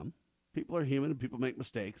be some. People are human and people make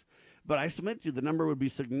mistakes. But I submit to you the number would be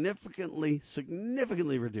significantly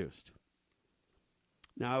reduced.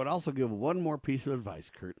 Now, I would also give one more piece of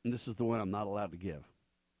advice, Kurt, and this is the one I'm not allowed to give.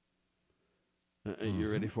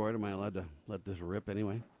 You ready for it? Am I allowed to let this rip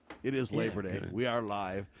anyway? It is Labor Day. Good. We are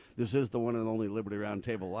live. This is the one and only Liberty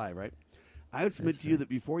Roundtable Live, right? I would submit to you that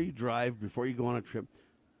before you drive, before you go on a trip,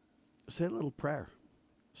 say a little prayer.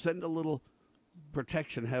 Send a little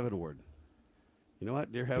protection heavenward. You know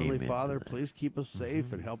what, dear Heavenly Amen Father, to that. please keep us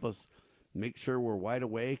safe and help us make sure we're wide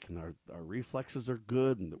awake and our reflexes are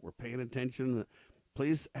good and that we're paying attention.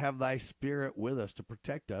 Please have thy spirit with us to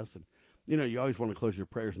protect us. And, you know, you always want to close your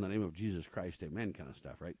prayers in the name of Jesus Christ, amen kind of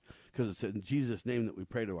stuff, right? Because it's in Jesus' name that we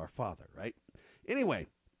pray to our Father, right? Anyway,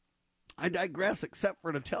 I digress except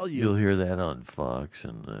for to tell you. You'll hear that on Fox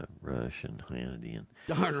and Rush and Hannity and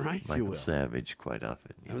Darn right you Michael will. Savage quite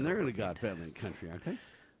often. I mean, they're in a God, family, and country, aren't they?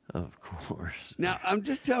 Of course. Now, I'm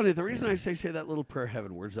just telling you, the reason I say that little prayer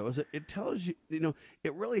heavenwards, though, is it tells you, you know,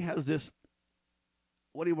 it really has this,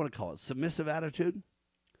 what do you want to call it, submissive attitude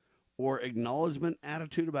or acknowledgement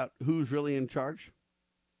attitude about who's really in charge.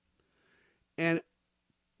 And,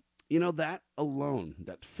 you know, that alone,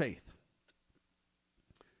 that faith,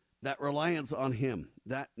 that reliance on him,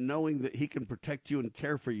 that knowing that he can protect you and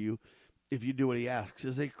care for you if you do what he asks,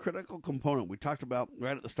 is a critical component. We talked about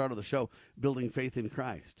right at the start of the show, building faith in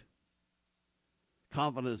Christ,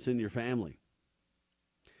 confidence in your family,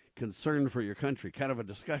 concern for your country, kind of a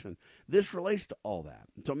discussion. This relates to all that.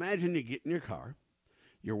 So imagine you get in your car,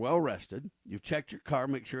 you're well rested, you've checked your car,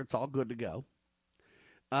 make sure it's all good to go.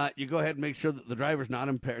 You go ahead and make sure that the driver's not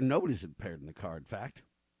impaired. Nobody's impaired in the car, in fact.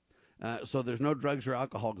 So there's no drugs or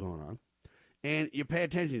alcohol going on. And you pay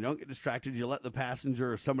attention. You don't get distracted. You let the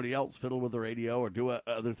passenger or somebody else fiddle with the radio or do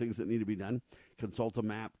other things that need to be done. Consult a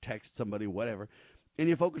map, text somebody, whatever. And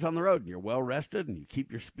you focus on the road. And you're well rested and you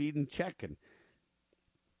keep your speed in check. And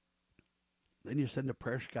then you send a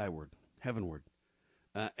prayer skyward, heavenward,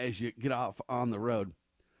 as you get off on the road.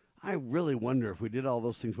 I really wonder if we did all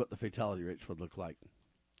those things, what the fatality rates would look like.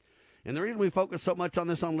 And the reason we focus so much on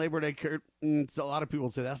this on Labor Day, Kurt, a lot of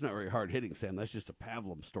people say that's not very hard-hitting, Sam. That's just a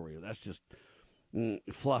Pavlov story. Or that's just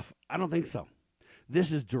fluff. I don't think so.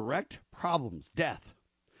 This is direct problems, death,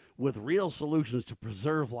 with real solutions to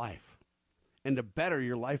preserve life and to better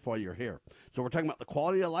your life while you're here. So we're talking about the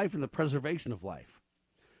quality of life and the preservation of life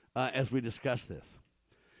as we discuss this.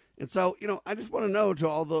 And so, you know, I just want to know to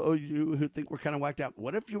all of you who think we're kind of whacked out,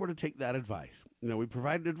 what if you were to take that advice? You know, we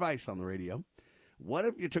provided advice on the radio. What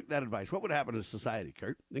if you took that advice? What would happen to society,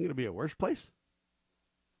 Kurt? Think it'd be a worse place?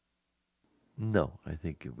 No, I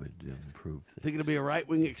think it would improve things. Think it'd be a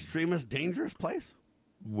right-wing extremist, dangerous place?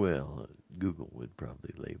 Well, Google would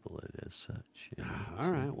probably label it as such. You know,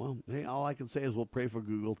 all right. Well, hey, all I can say is we'll pray for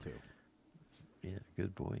Google, too. Yeah,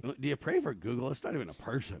 good point. Do you pray for Google? It's not even a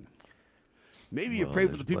person. Maybe you Well, pray for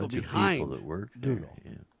there's the a people bunch of behind people that work there, Google.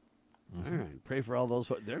 yeah. All right. Pray for all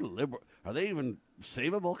those. They're liberal. Are they even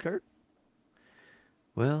savable, Kurt?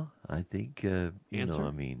 Well, I think, you Answer? know,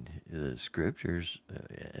 I mean, the scriptures,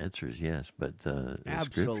 answer is yes, but the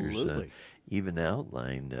Absolutely. scriptures even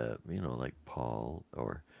outlined, you know, like Paul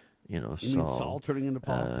or, you know, You mean Saul turning into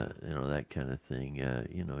Paul? you know, that kind of thing.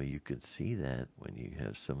 You know, you could see that when you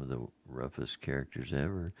have some of the roughest characters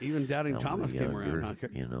ever. Even Doubting when Thomas came around, younger, huh,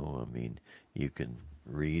 Kurt? You know, I mean, you can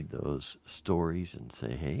read those stories and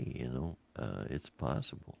say, hey, you know, it's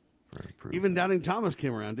possible for improvement. Even Doubting Thomas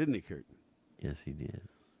came around, didn't he, Kurt? Yes, he did.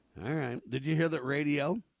 All right. Did you hear that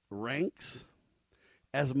radio ranks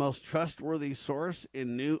as the most trustworthy source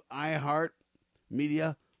in new iHeart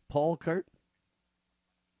Media poll, Kurt?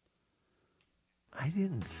 I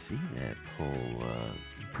didn't see that poll.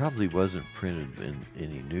 Probably wasn't printed in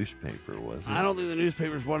any newspaper, was it? I don't think the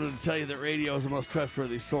newspapers wanted to tell you that radio is the most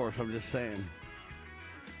trustworthy source. I'm just saying.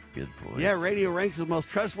 Good point. Yeah, radio ranks as the most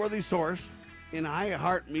trustworthy source in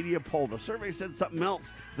iHeart Media poll. The survey said something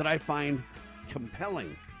else that I find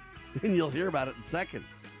compelling, and you'll hear about it in seconds.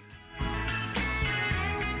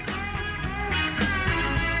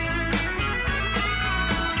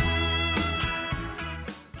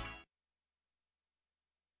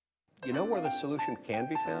 You know where the solution can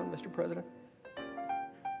be found, Mr. President?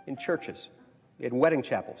 In churches, in wedding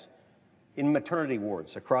chapels, in maternity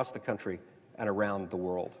wards across the country and around the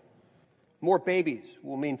world. More babies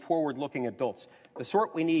will mean forward-looking adults, the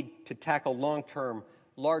sort we need to tackle long-term,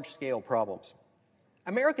 large-scale problems.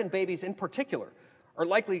 American babies in particular are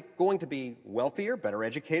likely going to be wealthier, better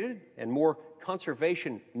educated, and more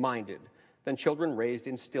conservation-minded than children raised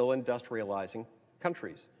in still industrializing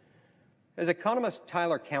countries. As economist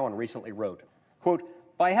Tyler Cowen recently wrote, quote,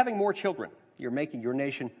 "By having more children, you're making your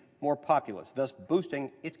nation more populous, thus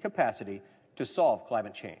boosting its capacity to solve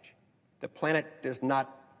climate change. The planet does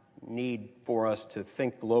not need for us to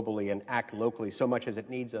think globally and act locally so much as it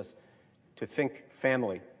needs us to think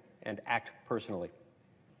family and act personally.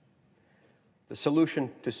 The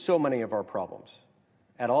solution to so many of our problems,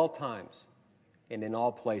 at all times and in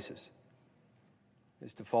all places,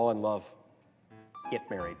 is to fall in love, get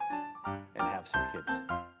married, and have some kids."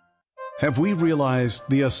 have we realized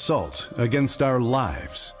the assault against our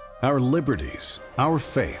lives, our liberties, our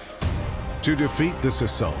faith? To defeat this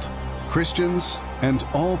assault, Christians and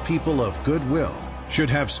all people of goodwill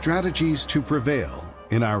should have strategies to prevail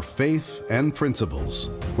in our faith and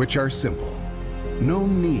principles, which are simple. No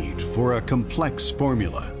need for a complex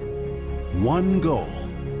formula. One goal,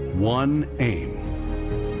 one aim.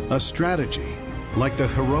 A strategy like the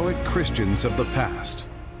heroic Christians of the past.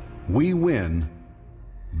 We win,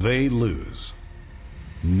 they lose.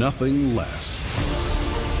 Nothing less.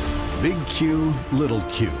 Big Q, Little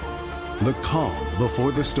Q. The Calm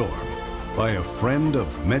Before the Storm by a friend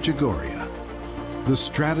of Medjugorje. The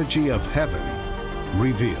strategy of heaven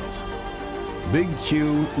revealed. Big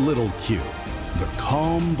Q, Little Q. The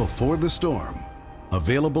Calm Before the Storm.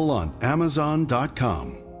 Available on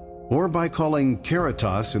Amazon.com or by calling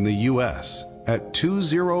Caritas in the U.S. at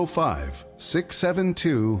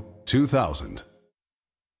 205-672-2000.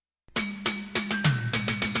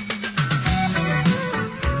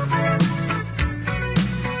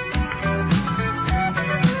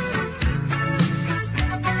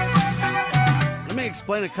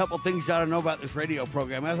 Explain a couple things you ought to know about this radio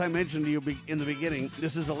program. As I mentioned to you in the beginning,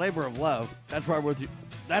 this is a labor of love. That's why we're with you.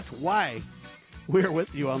 That's why we're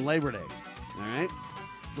with you on Labor Day. All right?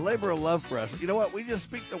 It's a labor of love for us. You know what? We just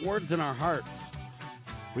speak the words in our heart.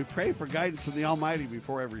 We pray for guidance from the Almighty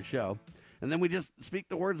before every show. And then we just speak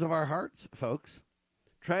the words of our hearts, folks,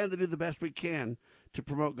 trying to do the best we can to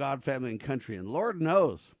promote God, family, and country. And Lord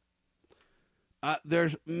knows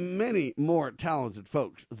there's many more talented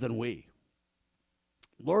folks than we.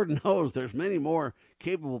 Lord knows there's many more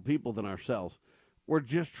capable people than ourselves. We're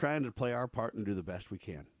just trying to play our part and do the best we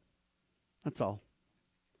can. That's all.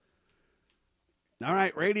 All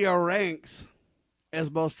right, radio ranks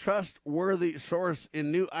as most trustworthy source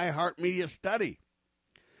in new iHeartMedia study.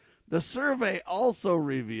 The survey also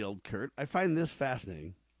revealed, Kurt, I find this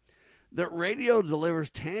fascinating, that radio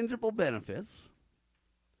delivers tangible benefits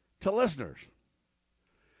to listeners.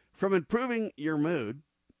 From improving your mood.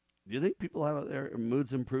 Do you think people have their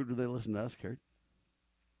moods improved when they listen to us, Kurt?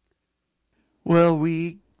 Well,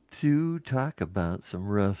 we do talk about some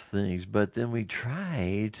rough things, but then we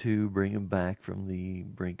try to bring them back from the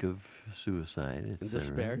brink of suicide, and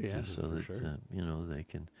despair, yeah, just so that sure. They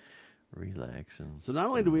can relax. And so not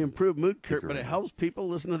only do we improve mood, Kurt, but it helps people.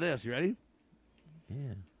 Listen to this. You ready?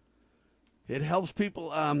 Yeah. It helps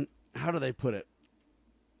people. How do they put it?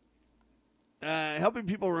 Helping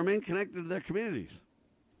people remain connected to their communities.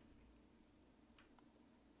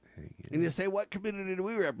 And you say, what community do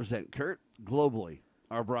we represent, Kurt? Globally,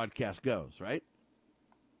 our broadcast goes, right?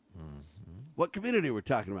 Mm-hmm. What community are we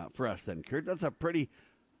talking about for us then, Kurt? That's a pretty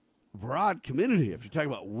broad community if you're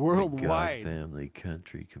talking about worldwide. The God, family,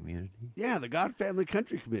 country community? Yeah, the God, family,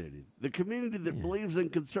 country community. The community that believes in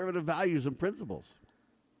conservative values and principles.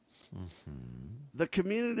 Mm-hmm. The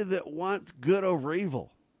community that wants good over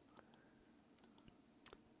evil.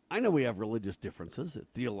 I know we have religious differences,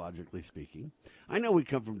 theologically speaking. I know we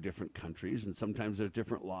come from different countries, and sometimes there's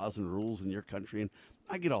different laws and rules in your country, and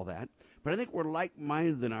I get all that. But I think we're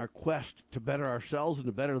like-minded in our quest to better ourselves and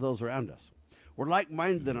to better those around us. We're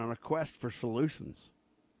like-minded on a quest for solutions.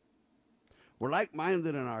 We're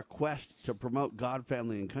like-minded in our quest to promote God,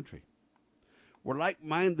 family, and country. We're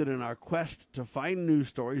like-minded in our quest to find news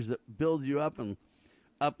stories that build you up and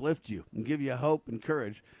uplift you and give you hope and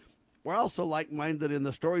courage. We're also like-minded in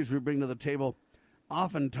the stories we bring to the table.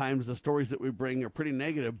 Oftentimes, the stories that we bring are pretty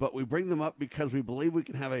negative, but we bring them up because we believe we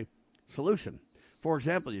can have a solution. For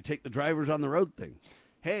example, you take the drivers on the road thing.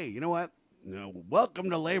 Hey, you know what? Welcome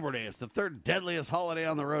to Labor Day. It's the third deadliest holiday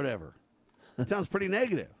on the road ever. It sounds pretty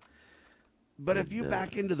negative. But if you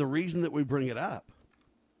back into the reason that we bring it up,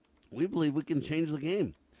 we believe we can change the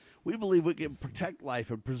game. We believe we can protect life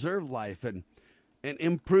and preserve life and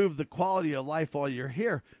improve the quality of life while you're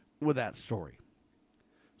here with that story.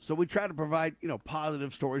 So we try to provide,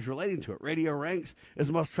 positive stories relating to it. Radio ranks as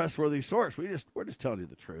the most trustworthy source. We're just telling you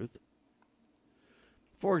the truth.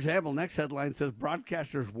 For example, next headline says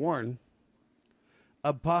broadcasters warn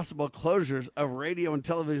of possible closures of radio and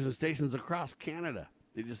television stations across Canada.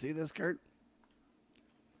 Did you see this, Kurt?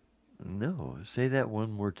 No. Say that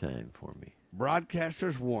one more time for me.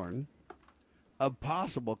 Broadcasters warn of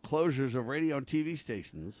possible closures of radio and TV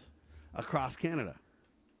stations across Canada.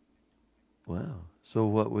 Wow. So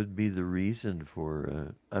what would be the reason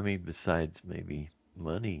for, besides maybe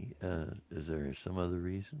money, is there some other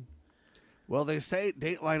reason? Well, they say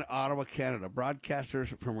Dateline Ottawa, Canada,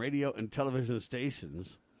 broadcasters from radio and television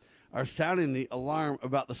stations are sounding the alarm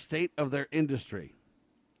about the state of their industry.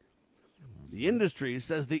 The industry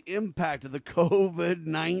says the impact of the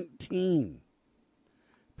COVID-19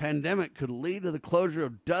 pandemic could lead to the closure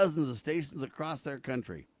of dozens of stations across their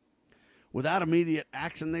country. Without immediate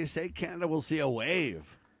action, they say Canada will see a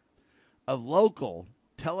wave of local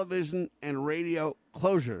television and radio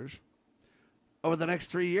closures over the next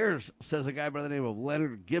 3 years, says a guy by the name of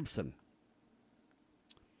Leonard Gibson.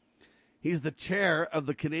 He's the chair of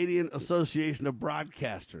the Canadian Association of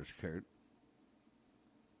Broadcasters, Kurt.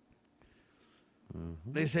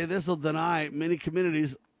 They say this will deny many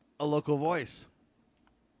communities a local voice.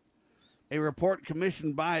 A report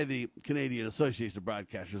commissioned by the Canadian Association of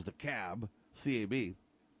Broadcasters, the CAB, CAB,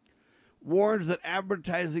 warns that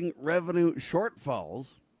advertising revenue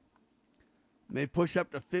shortfalls may push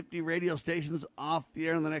up to 50 radio stations off the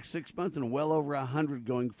air in the next 6 months and well over 100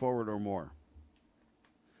 going forward or more.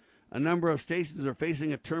 A number of stations are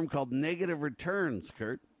facing a term called negative returns,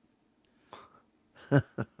 Kurt.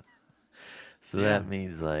 So that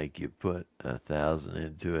means like you put 1,000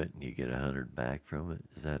 into it and you get 100 back from it.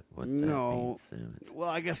 Is that what that means? Well,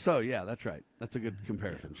 I guess so. Yeah, that's right. That's a good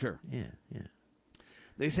comparison. Sure. Yeah.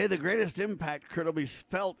 They say the greatest impact, Kurt, will be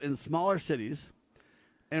felt in smaller cities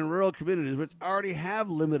and rural communities, which already have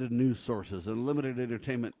limited news sources and limited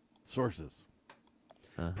entertainment sources.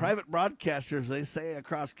 Private broadcasters, they say,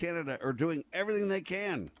 across Canada are doing everything they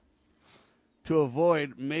can to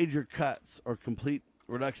avoid major cuts or complete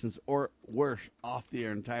reductions, or worse, off the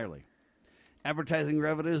air entirely. Advertising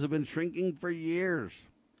revenues have been shrinking for years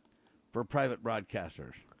for private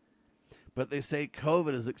broadcasters. But they say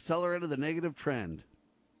COVID has accelerated the negative trend.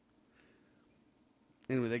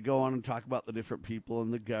 Anyway, they go on and talk about the different people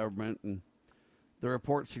in the government, and the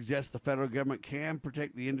report suggests the federal government can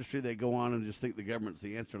protect the industry. They go on and just think the government's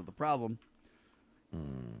the answer to the problem.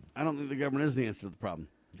 I don't think the government is the answer to the problem,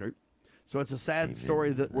 Kurt. So it's a sad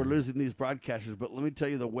story that we're losing these broadcasters, but let me tell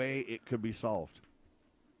you the way it could be solved.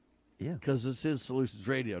 Yeah. Because this is Solutions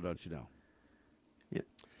Radio, don't you know? Yep.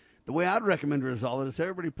 The way I'd recommend to resolve it is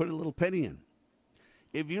everybody put a little penny in.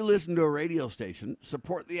 If you listen to a radio station,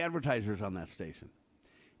 support the advertisers on that station.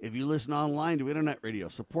 If you listen online to internet radio,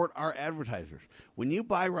 support our advertisers. When you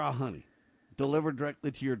buy raw honey, delivered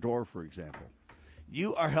directly to your door, for example,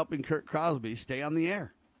 you are helping Kurt Crosby stay on the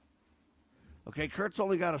air. Okay, Kurt's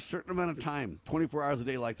only got a certain amount of time, 24 hours a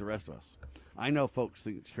day like the rest of us. I know folks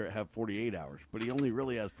think Kurt have 48 hours, but he only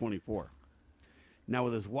really has 24. Now,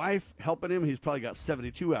 with his wife helping him, he's probably got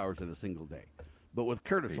 72 hours in a single day. But with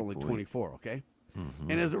Kurt, it's only 24, okay?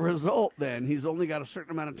 And as a result, then, he's only got a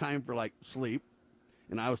certain amount of time for, like, sleep.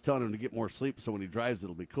 And I was telling him to get more sleep so when he drives,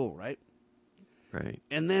 it'll be cool, right? Right.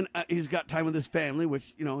 And then he's got time with his family,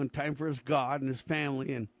 which, you know, and time for his God and his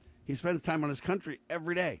family. And he spends time on his country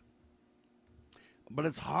every day. But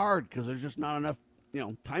it's hard because there's just not enough, you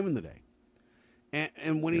know, time in the day.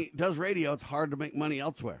 And when he does radio, it's hard to make money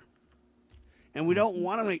elsewhere. And we don't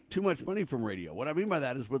want to make too much money from radio. What I mean by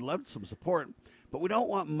that is we'd love some support, but we don't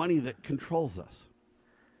want money that controls us.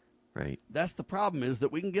 Right. That's the problem, is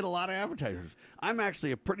that we can get a lot of advertisers. I'm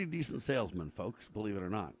actually a pretty decent salesman, folks, believe it or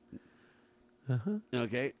not.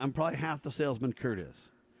 Okay? I'm probably half the salesman Kurt is.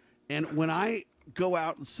 And when I go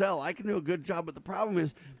out and sell, I can do a good job, but the problem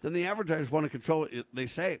is then the advertisers want to control it.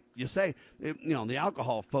 You say, the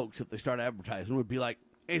alcohol folks, if they start advertising, would be like,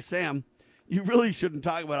 hey, Sam, you really shouldn't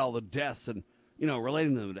talk about all the deaths and, you know,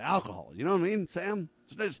 relating them to alcohol. You know what I mean, Sam?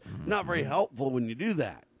 It's just not very helpful when you do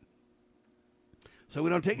that. So we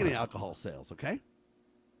don't take any alcohol sales, okay?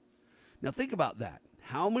 Now think about that.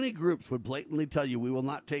 How many groups would blatantly tell you we will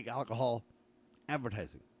not take alcohol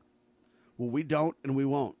advertising? Well, we don't and we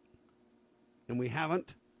won't. And we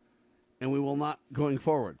haven't, and we will not going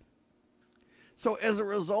forward. So as a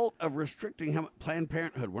result of restricting Planned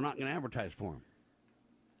Parenthood, we're not going to advertise for them.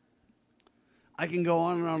 I can go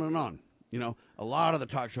on and on and on. You know, a lot of the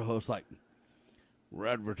talk show hosts like, we're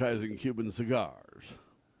advertising Cuban cigars.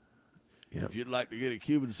 Yep. If you'd like to get a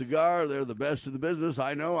Cuban cigar, they're the best in the business.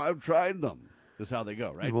 I know, I've tried them. That's how they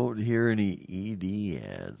go, right? You won't hear any ED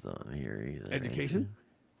ads on here either. Education?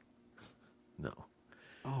 No.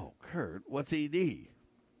 Oh, Kurt, what's ED?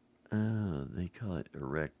 They call it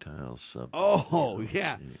erectile support. Oh,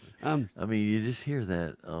 yeah. I mean, you just hear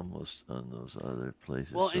that almost on those other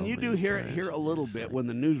places. Well, and you do hear it here a little bit when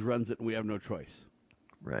the news runs it and we have no choice.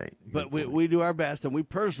 Right. But we do our best, and we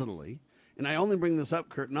personally, and I only bring this up,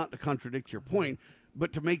 Kurt, not to contradict your point,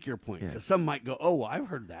 but to make your point. Because some might go, oh, well, I've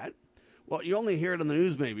heard that. Well, you only hear it in the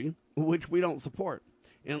news, maybe, which we don't support.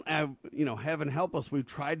 And, heaven help us, we've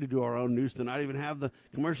tried to do our own news to not even have the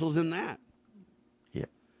commercials in that. Yeah.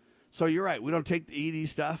 So you're right. We don't take the ED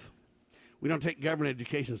stuff. We don't take government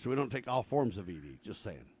education, so we don't take all forms of ED, just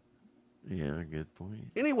saying. Yeah, good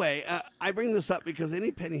point. Anyway, I bring this up because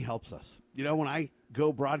any penny helps us. when I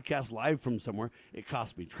go broadcast live from somewhere, it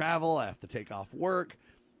costs me travel. I have to take off work.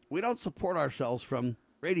 We don't support ourselves from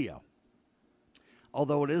radio,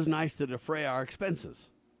 although it is nice to defray our expenses.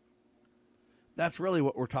 That's really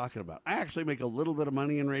what we're talking about. I actually make a little bit of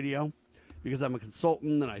money in radio because I'm a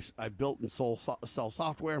consultant and I built and sell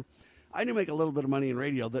software. I do make a little bit of money in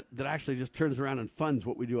radio that actually just turns around and funds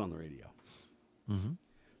what we do on the radio. Mm-hmm.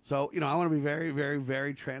 So, I want to be very, very,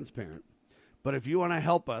 very transparent. But if you want to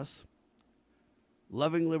help us,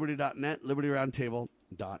 lovingliberty.net,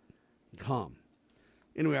 libertyroundtable.com.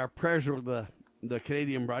 Anyway, our prayers are with the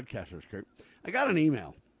Canadian broadcasters, Kurt. I got an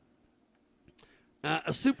email.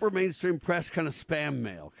 A super mainstream press kind of spam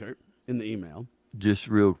mail, Kurt, in the email. Just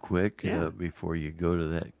real quick, Yeah. Before you go to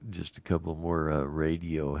that, just a couple more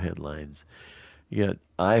radio headlines. You got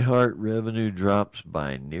iHeart revenue drops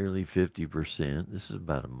by nearly 50%. This is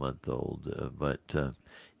about a month old, but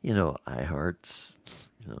iHeart's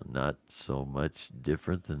not so much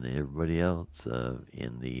different than everybody else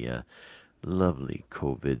in the lovely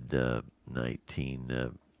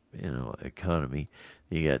COVID-19 economy.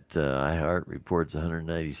 You got iHeart reports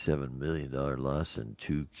 $197 million loss in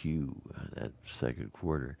 2Q, that second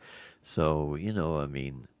quarter. So,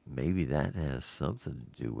 maybe that has something to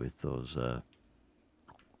do with those,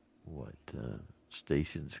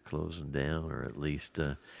 stations closing down, or at least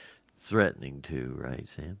threatening to, right,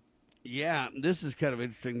 Sam? Yeah, this is kind of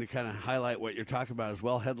interesting to kind of highlight what you're talking about as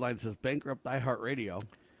well. Headline says, bankrupt iHeartRadio,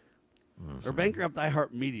 or bankrupt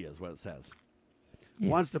iHeartMedia is what it says. Yeah.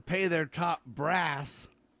 Wants to pay their top brass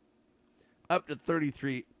up to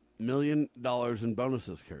 $33 million in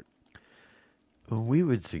bonuses, Kurt. Well, we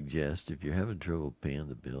would suggest if you're having trouble paying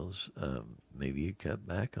the bills, maybe you cut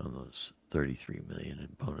back on those $33 million in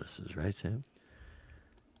bonuses, right, Sam?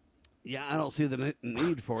 Yeah, I don't see the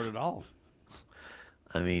need for it at all.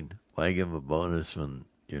 I mean, why give them a bonus when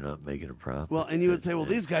you're not making a profit? Well, and you would say, well,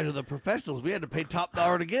 these guys are the professionals. We had to pay top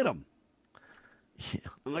dollar to get them. Yeah,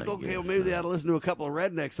 I'm like, okay, well, maybe they ought to listen to a couple of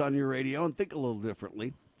rednecks on your radio and think a little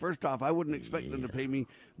differently. First off, I wouldn't expect them to pay me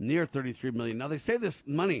near $33 million. Now, they say this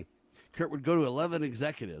money, Kurt, would go to 11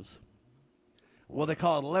 executives. Well, they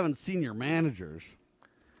call it 11 senior managers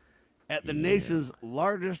at the nation's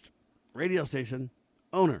largest radio station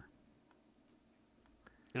owner.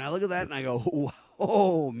 And I look at that and I go,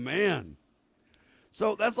 oh, man.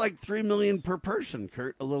 So that's like $3 million per person,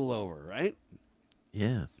 Kurt, a little over, right?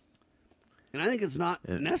 Yeah. And I think it's not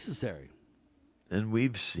necessary. And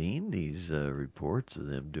we've seen these reports of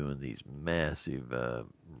them doing these massive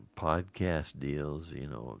podcast deals,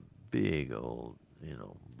 big old,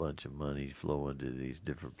 bunch of money flowing to these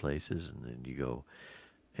different places, and then you go,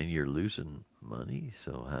 and you're losing money.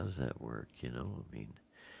 So how does that work?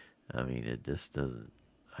 I mean, it just doesn't.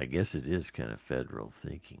 I guess it is kind of federal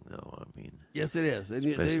thinking, though. Yes, it is.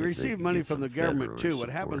 And they receive money from the government too. What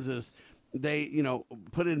happens is they,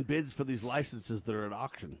 put in bids for these licenses that are at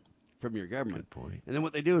auction from your government. Good point. And then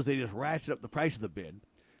what they do is they just ratchet up the price of the bid.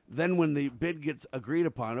 Then when the bid gets agreed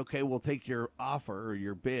upon, okay, we'll take your offer or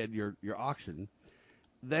your bid, your auction.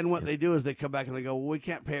 Then what they do is they come back and they go, well, we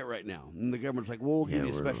can't pay it right now. And the government's like, well, we'll give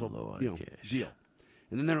you a special deal.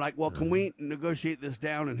 And then they're like, well, can we negotiate this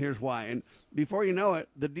down? And here's why. And before you know it,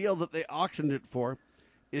 the deal that they auctioned it for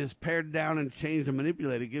is pared down and changed and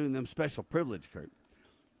manipulated, giving them special privilege, Kurt.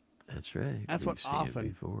 That's right. That's what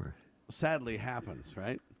often, sadly, happens,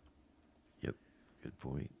 right? Yep. Good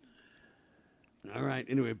point. All right.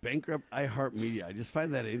 Anyway, bankrupt iHeartMedia. I just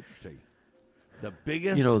find that interesting. The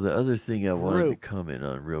biggest the other thing I wanted to comment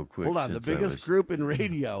on real quick. Hold on. The biggest group in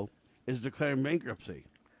radio is declaring bankruptcy.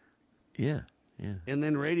 Yeah. Yeah. And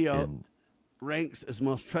then radio ranks as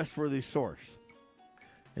most trustworthy source.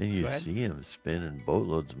 And you see him spending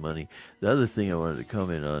boatloads of money. The other thing I wanted to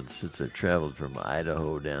comment on, since I traveled from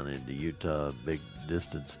Idaho down into Utah, big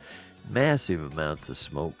distance, massive amounts of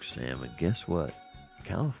smoke, Sam. And guess what?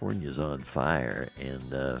 California's on fire.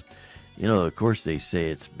 And, of course they say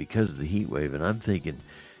it's because of the heat wave. And I'm thinking,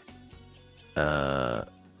 I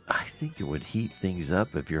think it would heat things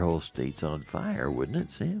up if your whole state's on fire, wouldn't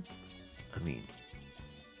it, Sam?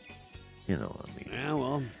 Yeah,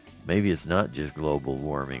 well, maybe it's not just global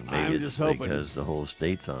warming. Maybe it's because the whole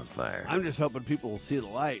state's on fire. I'm just hoping people will see the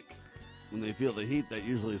light when they feel the heat. That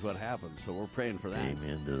usually is what happens. So we're praying for that.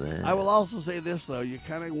 Amen to that. I will also say this, though. You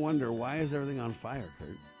kind of wonder, why is everything on fire,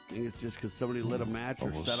 Kurt? I think it's just because somebody lit a match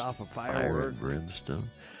or set off a firework. Fire and brimstone.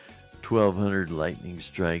 1,200 lightning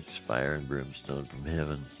strikes, fire and brimstone from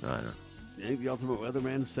heaven. I don't know. You think the ultimate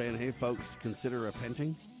weatherman's saying, hey, folks, consider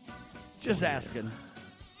repenting? Just asking.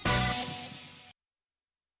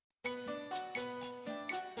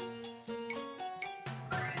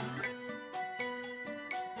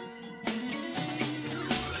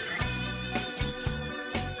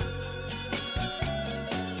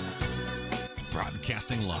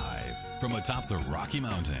 Broadcasting live from atop the Rocky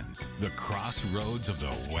Mountains, the crossroads of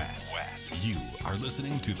the West. You are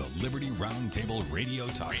listening to the Liberty Roundtable Radio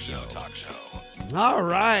Talk Show. All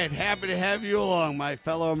right. Happy to have you along, my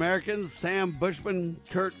fellow Americans. Sam Bushman,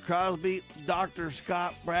 Kurt Crosby, Dr.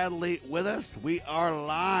 Scott Bradley with us. We are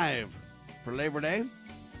live for Labor Day.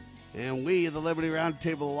 And we, the Liberty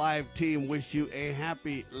Roundtable Live team, wish you a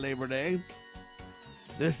happy Labor Day.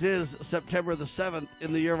 This is September the 7th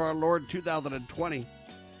in the year of our Lord 2020.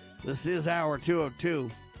 This is hour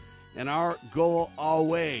 202. And our goal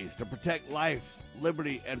always to protect life,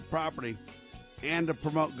 liberty, and property, and to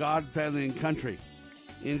promote God, family, and country.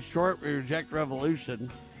 In short, we reject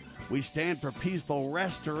revolution. We stand for peaceful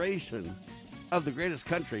restoration of the greatest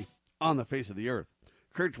country on the face of the earth.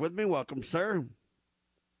 Kurt's with me. Welcome, sir.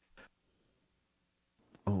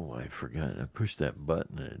 Oh, I forgot. I pushed that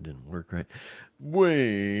button and it didn't work right.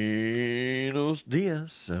 Buenos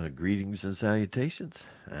dias. Greetings and salutations.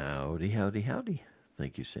 Howdy, howdy, howdy.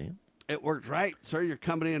 Thank you, Sam. It worked right, sir. You're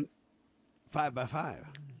coming in 5 by 5.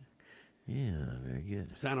 Yeah, very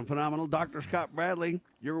good. Sounding phenomenal. Dr. Scott Bradley,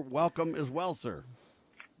 you're welcome as well, sir.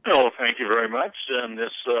 Oh, thank you very much. And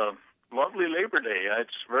this lovely Labor Day.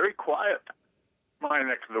 It's very quiet, my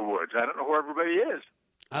neck of the woods. I don't know where everybody is.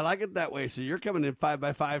 I like it that way. So you're coming in 5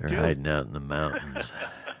 by 5 too. They're hiding out in the mountains.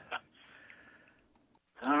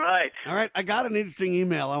 All right. All right. I got an interesting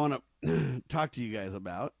email I want to talk to you guys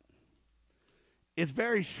about. It's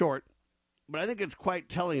very short, but I think it's quite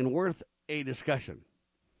telling and worth a discussion.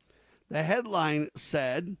 The headline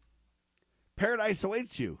said, "Paradise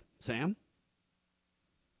awaits you, Sam."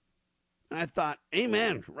 And I thought,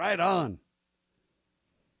 amen, right on.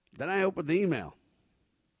 Then I opened the email.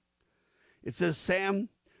 It says, "Sam,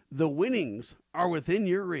 the winnings are within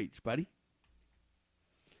your reach, buddy."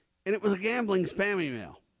 And it was a gambling spam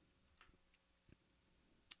email,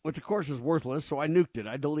 which, of course, is worthless, so I nuked it.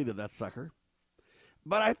 I deleted that sucker.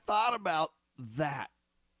 But I thought about that.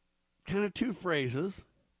 Kind of two phrases.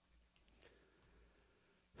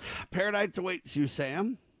 Paradise awaits you,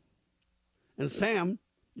 Sam. And Sam,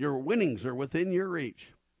 your winnings are within your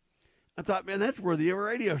reach. I thought, man, that's worthy of a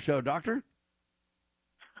radio show, Doctor.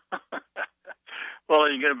 Well,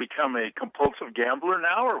 are you going to become a compulsive gambler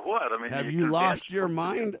now, or what? I mean, have you lost your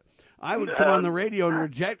mind? I would come on the radio and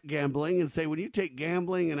reject gambling and say, when you take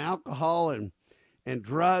gambling and alcohol and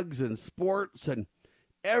drugs and sports and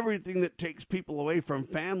everything that takes people away from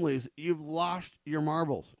families, you've lost your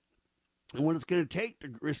marbles. And what it's going to take to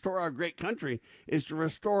restore our great country is to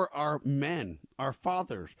restore our men, our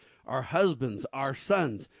fathers, our husbands, our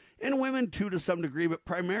sons, and women too to some degree, but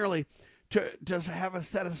primarily to have us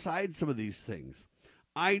set aside some of these things.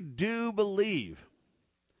 I do believe,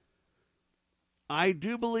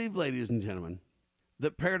 ladies and gentlemen,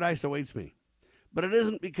 that paradise awaits me. But it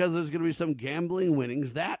isn't because there's going to be some gambling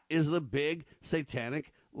winnings. That is the big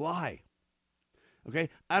satanic lie. Okay?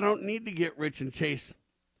 I don't need to get rich and chase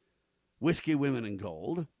whiskey, women, and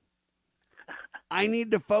gold. I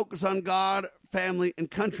need to focus on God, family,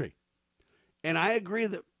 and country. And I agree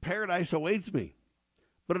that paradise awaits me.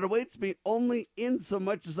 But it awaits me only in so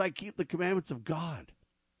much as I keep the commandments of God.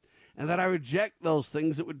 And that I reject those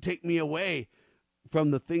things that would take me away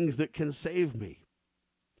from the things that can save me.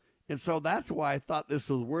 And so that's why I thought this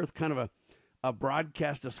was worth kind of a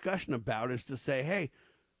broadcast discussion about, is to say, hey,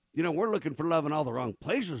 you know, we're looking for love in all the wrong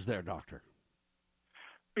places there, Doctor.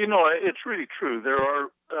 You know, it's really true. There are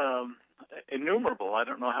innumerable, I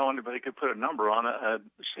don't know how anybody could put a number on it,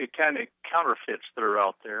 satanic counterfeits that are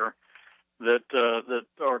out there that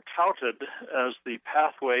are touted as the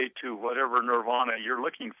pathway to whatever nirvana you're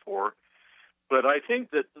looking for. But I think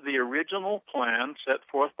that the original plan set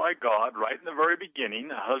forth by God right in the very beginning,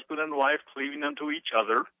 a husband and wife cleaving unto each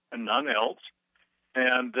other and none else,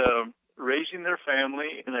 and raising their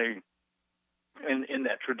family in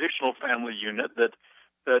that traditional family unit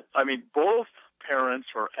that I mean, both parents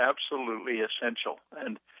are absolutely essential.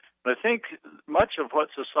 And I think much of what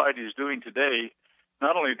society is doing today,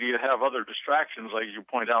 not only do you have other distractions, like you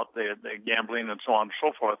point out, the gambling and so on and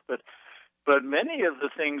so forth, but many of the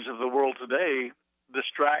things of the world today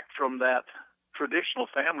distract from that traditional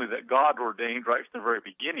family that God ordained right from the very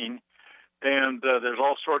beginning. And there's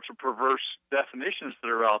all sorts of perverse definitions that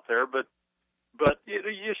are out there. But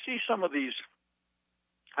you see some of these,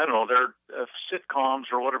 I don't know, they're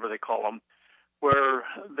sitcoms or whatever they call them, where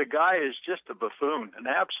the guy is just a buffoon, an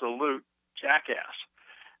absolute jackass.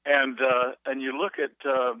 And you look at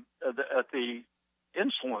the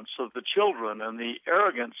insolence of the children and the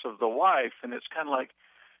arrogance of the wife, and it's kind of like,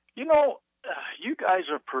 you know, you guys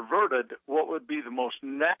have perverted what would be the most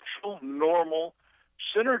natural, normal,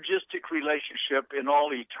 synergistic relationship in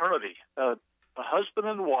all eternity. a husband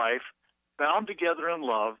and wife bound together in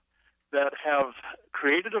love that have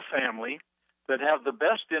created a family, that have the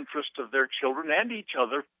best interest of their children and each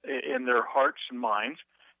other in their hearts and minds,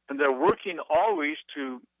 and they're working always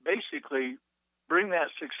to basically bring that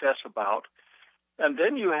success about. And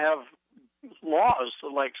then you have laws,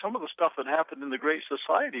 like some of the stuff that happened in the Great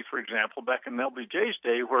Society, for example, back in LBJ's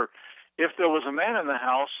day, where if there was a man in the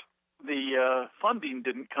house, the funding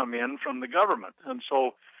didn't come in from the government. And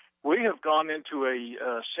so we have gone into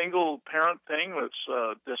a single-parent thing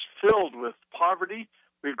that's filled with poverty.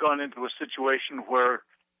 We've gone into a situation where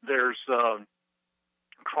there's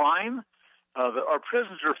crime. Our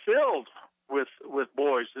prisons are filled with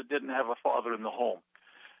boys that didn't have a father in the home.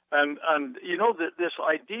 And you know, that this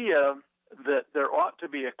idea that there ought to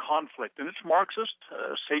be a conflict, and it's Marxist,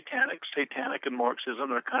 satanic and Marxism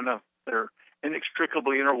they're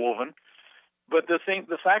inextricably interwoven. But the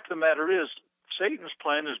fact of the matter is, Satan's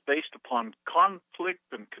plan is based upon conflict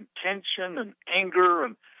and contention and anger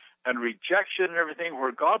and rejection and everything,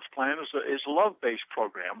 where God's plan is a love-based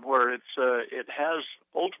program, where it has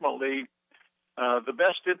ultimately the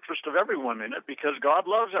best interest of everyone in it, because God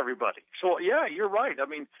loves everybody. So, yeah, you're right. I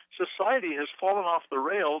mean, society has fallen off the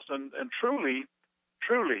rails, and truly,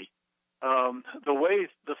 the way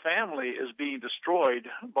the family is being destroyed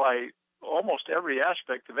by almost every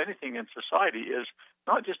aspect of anything in society is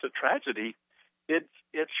not just a tragedy.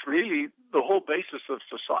 It's really the whole basis of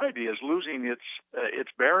society is losing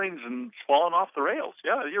its bearings and falling off the rails.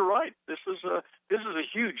 Yeah, you're right. This is a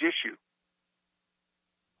huge issue.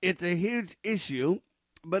 It's a huge issue,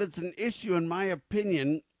 but it's an issue, in my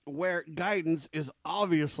opinion, where guidance is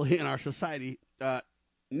obviously in our society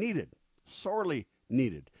needed, sorely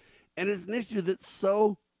needed. And it's an issue that's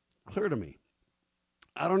so clear to me.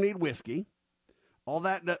 I don't need whiskey. All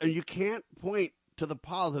that, you can't point to the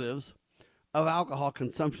positives of alcohol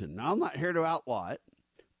consumption. Now, I'm not here to outlaw it,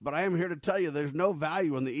 but I am here to tell you there's no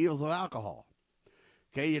value in the evils of alcohol.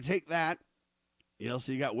 Okay, you take that,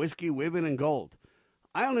 so you got whiskey, women, and gold.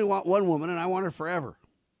 I only want one woman, and I want her forever.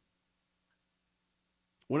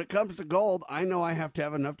 When it comes to gold, I know I have to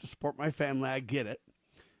have enough to support my family. I get it,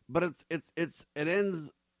 but it ends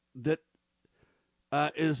that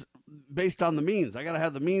is based on the means. I got to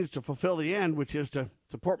have the means to fulfill the end, which is to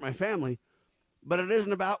support my family. But it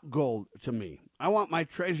isn't about gold to me. I want my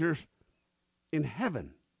treasures in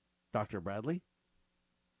heaven, Dr. Bradley.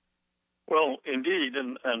 Well, indeed,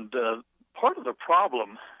 and part of the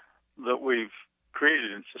problem that we've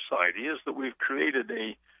created in society is that we've created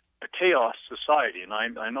a chaos society. And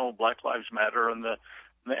I know Black Lives Matter and the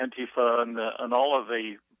Antifa and all of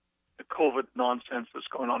the COVID nonsense that's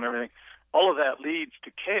going on and everything, all of that leads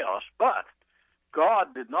to chaos. But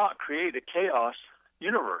God did not create a chaos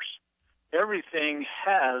universe. Everything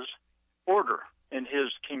has order in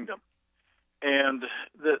his kingdom. And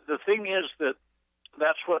the thing is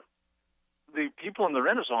that's what the people in the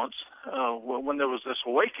Renaissance, when there was this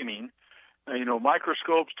awakening,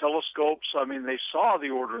 microscopes, telescopes, they saw the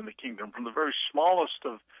order in the kingdom from the very smallest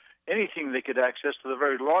of anything they could access to the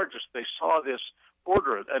very largest. They saw this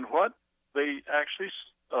order. And what they actually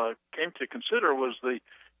came to consider was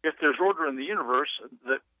if there's order in the universe,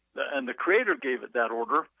 and the Creator gave it that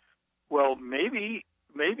order, well, maybe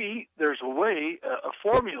there's a way, a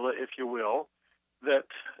formula, if you will, that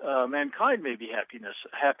mankind may be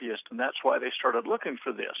happiest, and that's why they started looking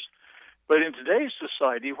for this. But in today's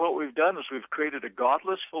society, what we've done is we've created a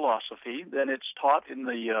godless philosophy. Then it's taught in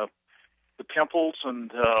the temples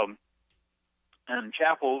and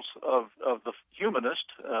chapels of the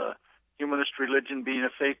humanist religion, being a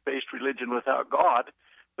faith-based religion without God.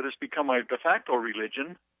 But it's become a de facto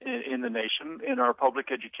religion in the nation, in our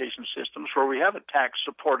public education systems, where we have a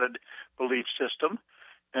tax-supported belief system.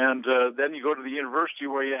 And then you go to the university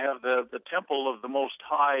where you have the temple of the most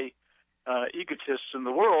high egotists in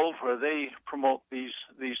the world, where they promote these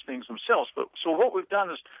things themselves. But so what we've done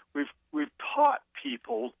is we've taught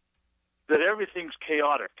people that everything's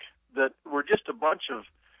chaotic, that we're just a bunch of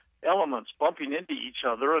elements bumping into each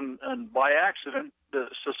other, and by accident the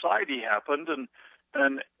society happened,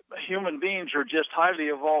 and human beings are just highly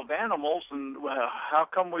evolved animals, and how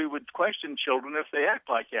come we would question children if they act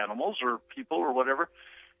like animals or people or whatever?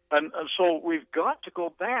 And so we've got to go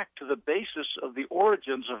back to the basis of the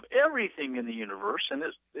origins of everything in the universe, and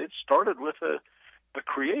it started with a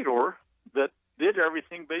creator that did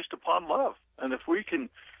everything based upon love. And if we can,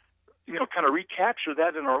 kind of recapture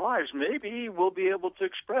that in our lives, maybe we'll be able to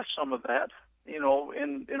express some of that, in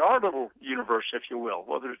our little universe, if you will,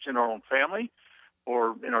 whether it's in our own family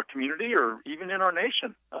or in our community or even in our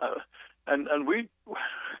nation. And we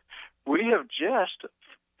have just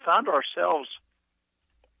found ourselves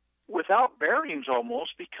without bearings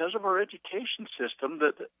almost because of our education system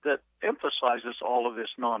that emphasizes all of this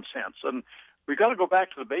nonsense. And we got to go back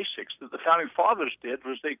to the basics that the Founding Fathers did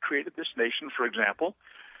was they created this nation, for example,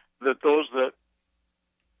 that those that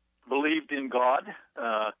believed in God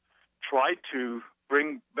tried to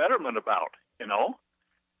bring betterment about, you know.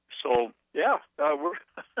 So, yeah,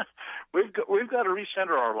 we've got to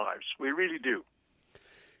recenter our lives. We really do.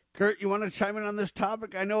 Kurt, you want to chime in on this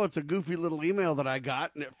topic? I know it's a goofy little email that I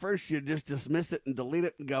got, and at first you just dismiss it and delete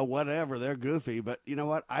it and go, whatever, they're goofy. But you know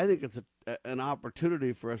what? I think it's an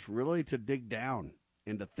opportunity for us really to dig down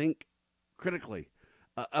and to think critically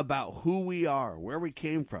about who we are, where we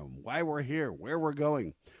came from, why we're here, where we're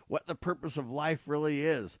going, what the purpose of life really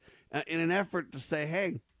is, in an effort to say,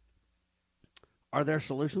 hey, are there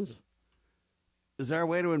solutions? Is there a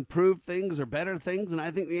way to improve things or better things? And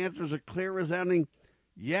I think the answer is a clear, resounding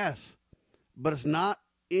yes, but it's not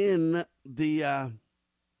in the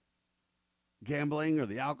gambling or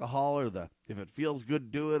the alcohol or the if it feels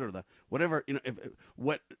good, do it, or the whatever, you know, if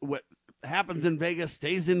what happens in Vegas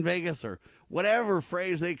stays in Vegas, or whatever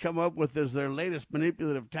phrase they come up with as their latest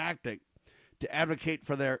manipulative tactic to advocate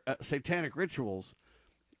for their satanic rituals.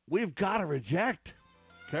 We've got to reject.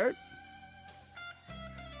 Kurt?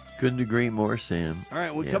 Couldn't agree more, Sam. All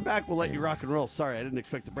right, when we come back, we'll let you rock and roll. Sorry, I didn't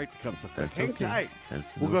expect the break to come so quick. Hang tight.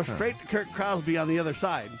 We'll go straight to Kurt Crosby on the other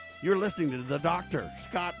side. You're listening to the Dr.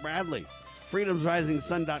 Scott Bradley,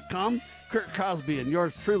 freedomsrisingsun.com. Kurt Crosby and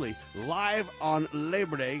yours truly, live on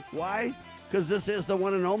Labor Day. Why? Because this is the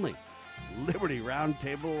one and only Liberty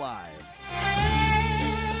Roundtable Live.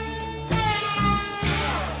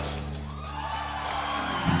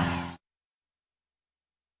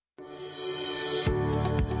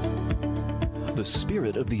 The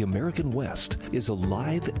spirit of the American West is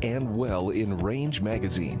alive and well in Range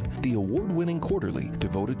Magazine, the award-winning quarterly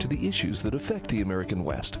devoted to the issues that affect the American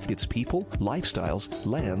West, its people, lifestyles,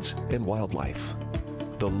 lands, and wildlife.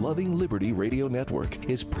 The Loving Liberty Radio Network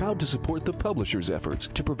is proud to support the publisher's efforts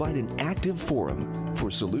to provide an active forum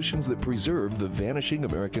for solutions that preserve the vanishing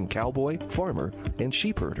American cowboy, farmer, and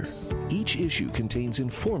sheepherder. Each issue contains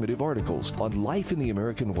informative articles on life in the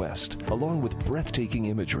American West, along with breathtaking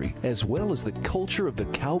imagery, as well as the culture of the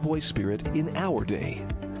cowboy spirit in our day.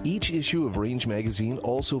 Each issue of Range Magazine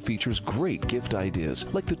also features great gift ideas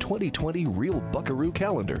like the 2020 Real Buckaroo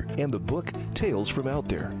Calendar and the book Tales from Out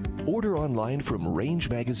There. Order online from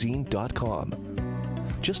rangemagazine.com.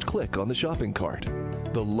 Just click on the shopping cart.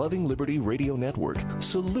 The Loving Liberty Radio Network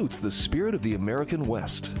salutes the spirit of the American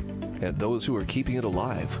West and those who are keeping it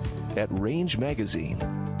alive at Range Magazine.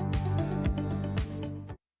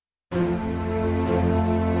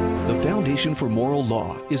 The Foundation for Moral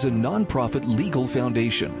Law is a nonprofit legal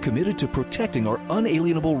foundation committed to protecting our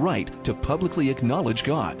unalienable right to publicly acknowledge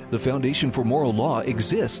God. The Foundation for Moral Law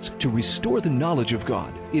exists to restore the knowledge of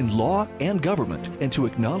God in law and government, and to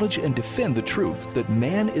acknowledge and defend the truth that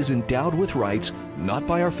man is endowed with rights not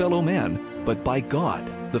by our fellow man, but by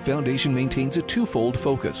God. The foundation maintains a twofold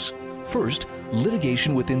focus. First,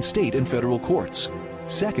 litigation within state and federal courts.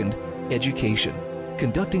 Second, education,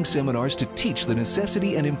 conducting seminars to teach the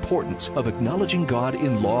necessity and importance of acknowledging God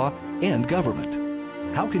in law and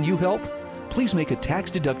government. How can you help? Please make a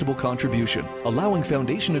tax-deductible contribution, allowing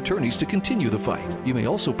foundation attorneys to continue the fight. You may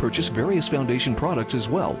also purchase various foundation products as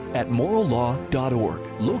well at morallaw.org.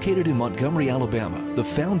 Located in Montgomery, Alabama, the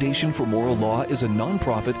Foundation for Moral Law is a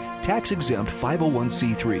nonprofit, tax-exempt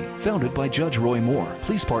 501c3 founded by Judge Roy Moore.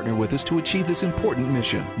 Please partner with us to achieve this important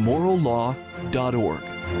mission. morallaw.org.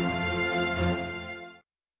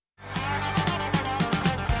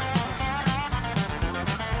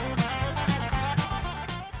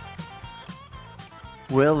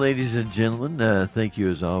 Well, ladies and gentlemen, thank you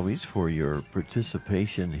as always for your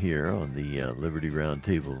participation here on the Liberty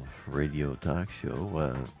Roundtable Radio Talk Show.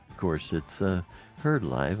 Of course, it's heard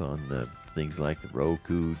live on things like the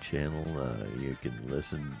Roku channel. You can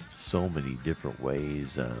listen so many different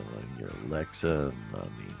ways on your Alexa.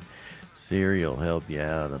 Siri will help you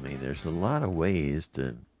out. There's a lot of ways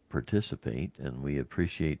to participate, and we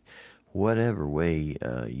appreciate whatever way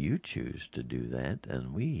you choose to do that.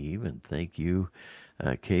 And we even thank you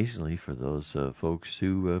occasionally for those folks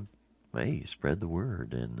who may spread the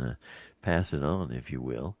word and pass it on, if you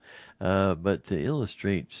will. But to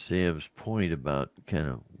illustrate Sam's point about kind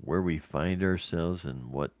of where we find ourselves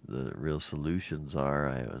and what the real solutions are,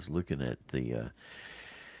 I was looking at the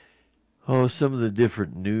some of the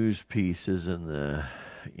different news pieces in the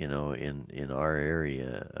in our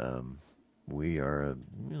area. We are,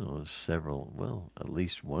 several, at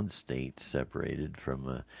least one state separated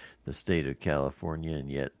from the state of California,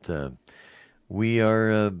 and yet we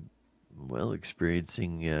are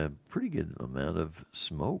experiencing a pretty good amount of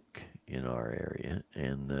smoke in our area.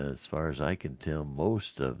 And as far as I can tell,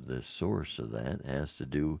 most of the source of that has to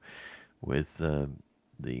do with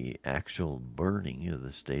the actual burning of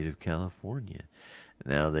the state of California.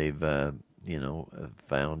 Now they've,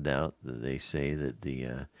 found out that they say that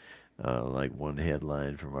the, like one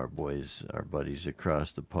headline from our buddies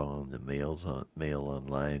across the pond, the Mail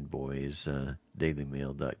Online boys,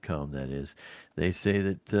 dailymail.com, that is, they say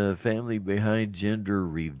that family behind gender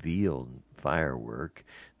reveal firework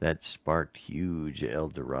that sparked huge El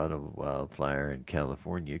Dorado wildfire in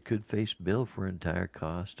California could face bill for entire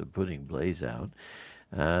cost of putting blaze out.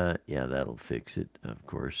 Yeah, that'll fix it. Of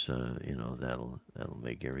course, that'll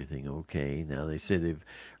make everything okay. Now they say they've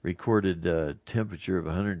recorded a temperature of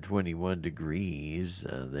 121 degrees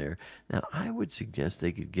there. Now I would suggest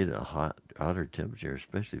they could get a hotter temperature,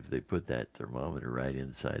 especially if they put that thermometer right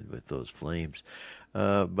inside with those flames.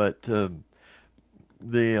 But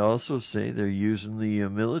they also say they're using the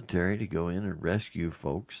military to go in and rescue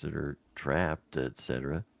folks that are trapped,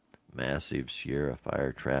 etc. Massive Sierra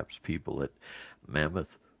fire traps people at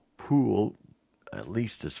Mammoth Pool. At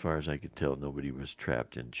least as far as I could tell, nobody was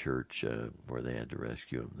trapped in church where they had to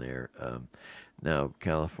rescue them there. Now,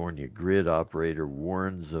 California grid operator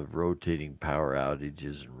warns of rotating power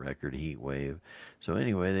outages and record heat wave. So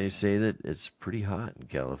anyway, they say that it's pretty hot in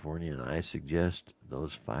California, and I suggest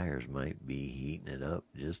those fires might be heating it up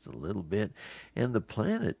just a little bit. And the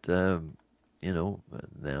planet, now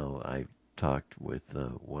I've talked with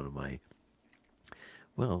one of my,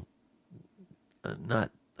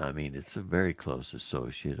 it's a very close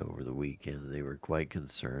associate over the weekend. They were quite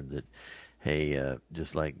concerned that, hey,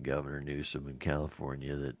 just like Governor Newsom in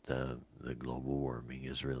California, that the global warming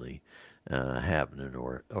is really happening,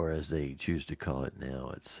 or as they choose to call it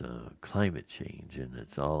now, it's climate change, and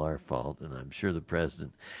it's all our fault. And I'm sure the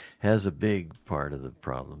president has a big part of the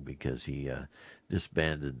problem because he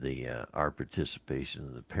disbanded our participation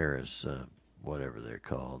in the Paris, whatever they're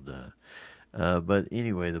called. But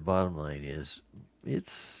anyway, the bottom line is,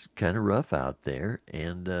 it's kind of rough out there,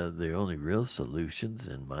 and the only real solutions,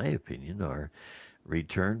 in my opinion, are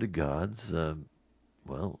return to God's,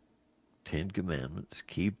 10 Commandments,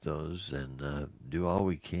 keep those, and do all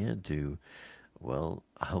we can to,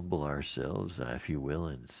 humble ourselves, if you will,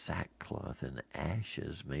 in sackcloth and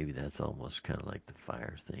ashes. Maybe that's almost kind of like the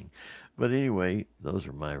fire thing. But anyway, those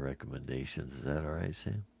are my recommendations. Is that all right,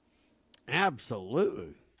 Sam?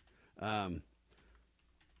 Absolutely.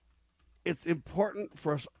 It's important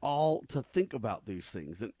for us all to think about these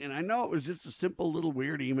things. And I know it was just a simple little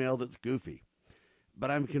weird email that's goofy,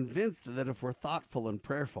 but I'm convinced that if we're thoughtful and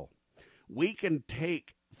prayerful, we can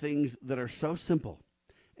take things that are so simple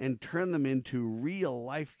and turn them into real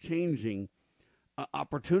life-changing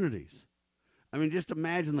opportunities. I mean, just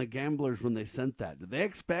imagine the gamblers when they sent that. Did they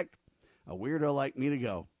expect a weirdo like me to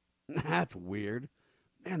go, that's weird?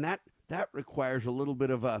 Man, that requires a little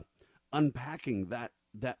bit of unpacking that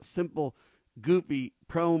simple, goofy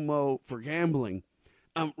promo for gambling.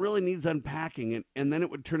 Really needs unpacking, and then it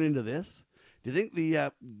would turn into this. Do you think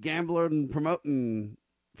the gambler and promoting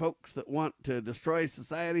folks that want to destroy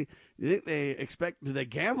society, do you think do they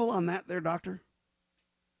gamble on that there, Doctor?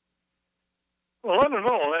 Well, I don't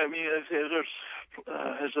know. I mean,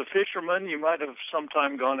 as a fisherman, you might have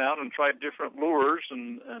sometime gone out and tried different lures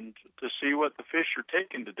and to see what the fish are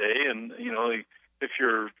taking today. And, if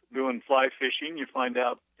you're doing fly fishing, you find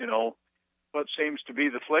out, what seems to be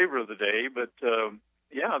the flavor of the day. But,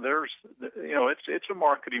 it's a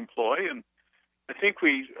marketing ploy. And I think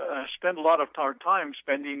we spend a lot of our time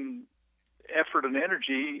spending effort and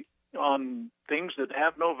energy on things that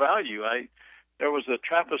have no value. There was a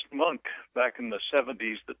Trappist monk back in the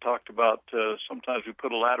 70s that talked about sometimes we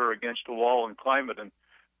put a ladder against a wall and climb it, and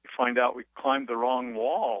we find out we climbed the wrong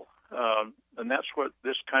wall. And that's what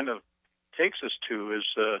this kind of takes us to is,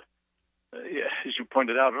 as you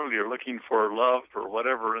pointed out earlier, looking for love or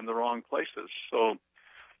whatever in the wrong places. So,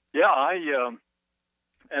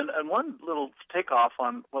 and one little takeoff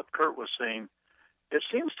on what Kurt was saying, it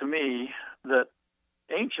seems to me that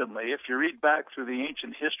anciently, if you read back through the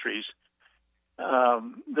ancient histories,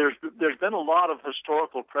 there's been a lot of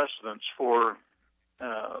historical precedents for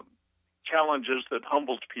challenges that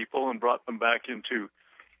humbled people and brought them back into,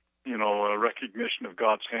 a recognition of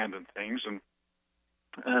God's hand in things, and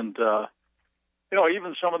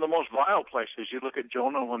even some of the most vile places. You look at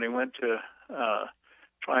Jonah when he went to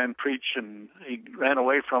try and preach, and he ran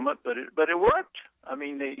away from it, but it worked. I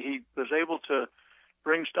mean, he was able to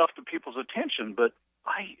bring stuff to people's attention. But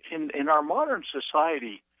in our modern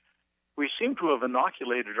society, we seem to have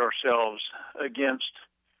inoculated ourselves against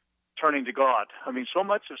turning to God. I mean, so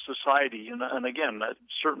much of society, and again, that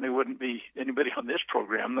certainly wouldn't be anybody on this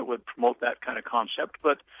program that would promote that kind of concept,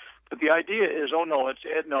 but the idea is,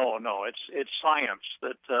 it's science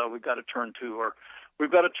that we've got to turn to, or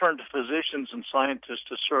we've got to turn to physicians and scientists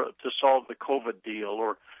to solve the COVID deal,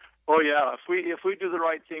 or if we do the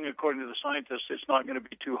right thing according to the scientists, it's not going to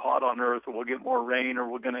be too hot on Earth, or we'll get more rain, or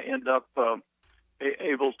we're going to end up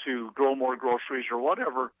able to grow more groceries, or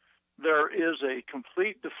whatever. There is a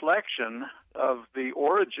complete deflection of the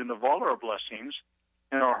origin of all our blessings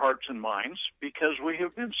in our hearts and minds, because we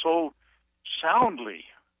have been so soundly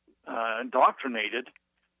indoctrinated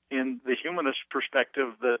in the humanist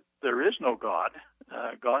perspective that there is no God.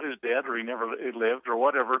 God is dead, or he never lived, or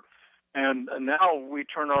whatever. And now we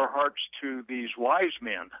turn our hearts to these wise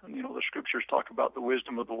men. And, the scriptures talk about the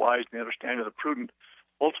wisdom of the wise and the understanding of the prudent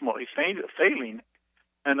ultimately failing.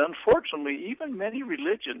 And unfortunately, even many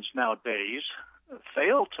religions nowadays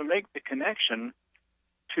fail to make the connection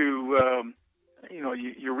to,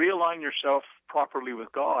 you realign yourself properly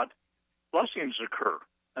with God, blessings occur.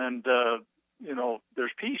 And,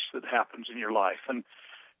 there's peace that happens in your life. And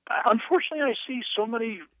unfortunately, I see so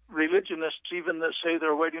many religionists even that say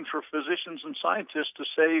they're waiting for physicians and scientists to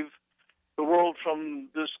save the world from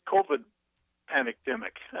this COVID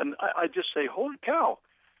pandemic. And I just say, holy cow,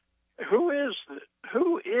 who is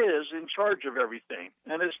in charge of everything?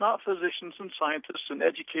 And it's not physicians and scientists and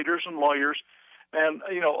educators and lawyers and,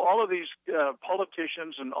 all of these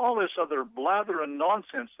politicians and all this other blather and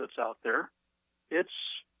nonsense that's out there. It's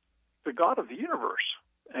the God of the universe.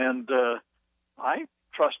 And I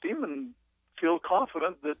trust him and feel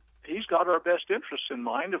confident that he's got our best interests in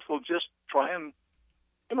mind if we'll just try and,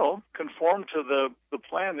 conform to the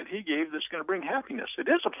plan that he gave that's going to bring happiness. It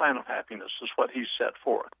is a plan of happiness, is what he's set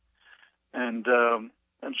forth. And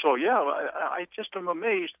so, I just am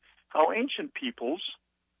amazed how ancient peoples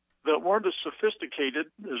that weren't as sophisticated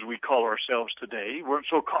as we call ourselves today, weren't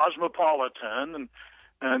so cosmopolitan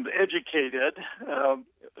and educated,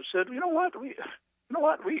 said,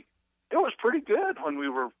 it was pretty good when we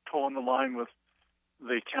were toeing the line with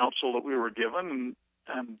the counsel that we were given,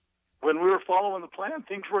 and when we were following the plan,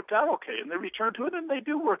 things worked out okay, and they returned to it, and they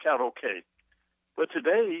do work out okay. But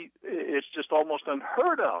today, it's just almost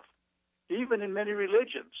unheard of, even in many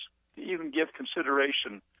religions, to even give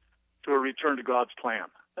consideration to a return to God's plan.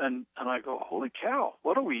 And I go, holy cow,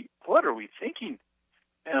 what are we thinking?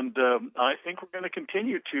 And I think we're going to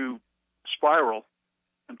continue to spiral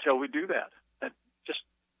until we do that. That's just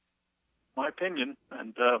my opinion,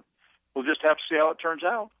 and we'll just have to see how it turns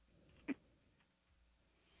out.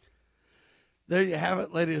 There you have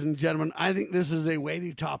it, ladies and gentlemen. I think this is a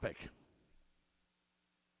weighty topic.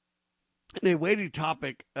 And a weighty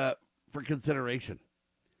topic for consideration.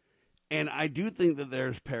 And I do think that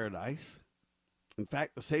there's paradise. In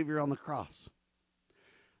fact, the Savior on the cross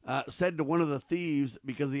said to one of the thieves,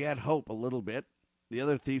 because he had hope a little bit, the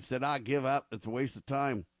other thief said, give up. It's a waste of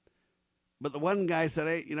time. But the one guy said,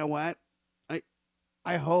 hey, you know what?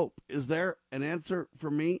 I hope. Is there an answer for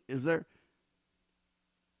me? Is there?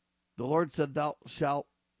 The Lord said,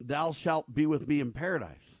 thou shalt be with me in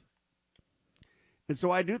paradise. And so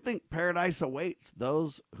I do think paradise awaits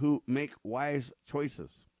those who make wise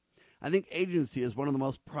choices. I think agency is one of the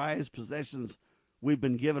most prized possessions we've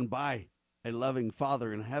been given by a loving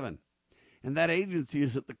Father in heaven. And that agency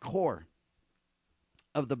is at the core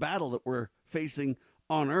of the battle that we're facing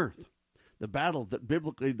on earth. The battle that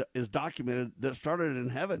biblically is documented that started in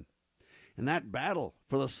heaven. And that battle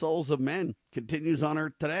for the souls of men continues on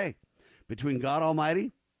earth today between God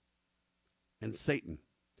Almighty and Satan.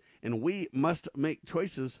 And we must make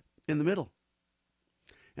choices in the middle.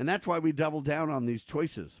 And that's why we double down on these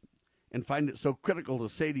choices and find it so critical to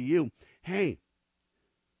say to you, hey,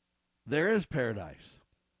 there is paradise.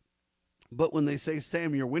 But when they say,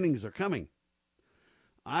 Sam, your winnings are coming,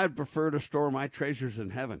 I'd prefer to store my treasures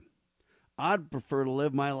in heaven. I'd prefer to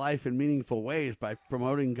live my life in meaningful ways by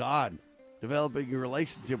promoting God, developing a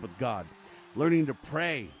relationship with God, learning to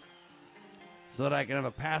pray so that I can have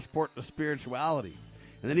a passport to spirituality.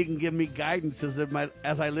 And then he can give me guidance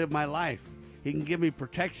as I live my life. He can give me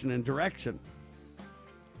protection and direction.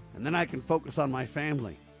 And then I can focus on my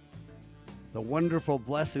family. The wonderful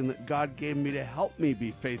blessing that God gave me to help me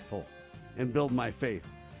be faithful and build my faith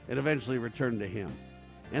and eventually return to him.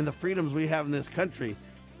 And the freedoms we have in this country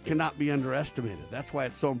cannot be underestimated. That's why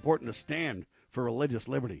it's so important to stand for religious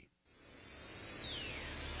liberty.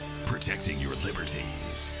 Protecting your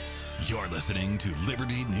liberties. You're listening to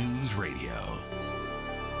Liberty News Radio.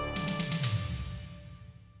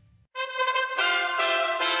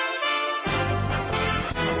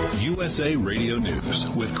 USA Radio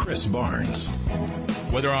News with Chris Barnes.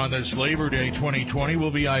 Weather on this Labor Day 2020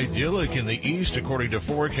 will be idyllic in the east, according to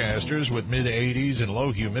forecasters, with mid-80s and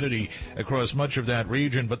low humidity across much of that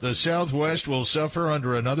region. But the southwest will suffer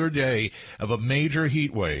under another day of a major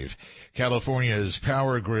heat wave. California's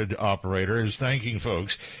power grid operator is thanking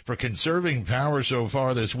folks for conserving power so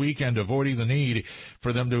far this weekend, avoiding the need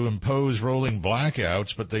for them to impose rolling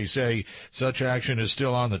blackouts. But they say such action is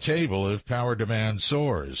still on the table if power demand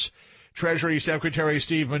soars. Treasury Secretary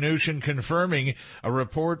Steve Mnuchin confirming a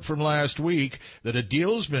report from last week that a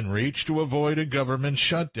deal's been reached to avoid a government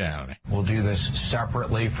shutdown. We'll do this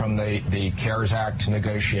separately from the CARES Act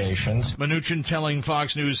negotiations. Mnuchin telling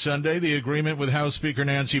Fox News Sunday the agreement with House Speaker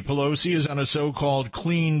Nancy Pelosi is on a so-called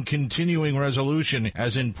clean continuing resolution,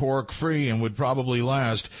 as in pork-free, and would probably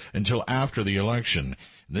last until after the election.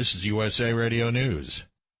 This is USA Radio News.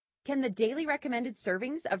 Can the daily recommended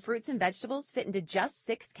servings of fruits and vegetables fit into just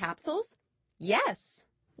 6 capsules? Yes.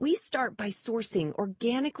 We start by sourcing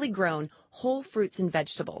organically grown whole fruits and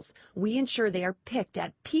vegetables. We ensure they are picked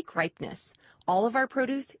at peak ripeness. All of our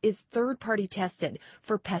produce is third-party tested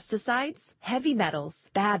for pesticides, heavy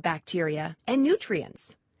metals, bad bacteria, and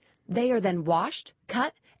nutrients. They are then washed,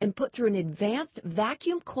 cut, and put through an advanced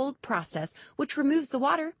vacuum cold process which removes the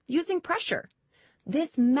water using pressure.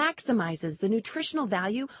 This maximizes the nutritional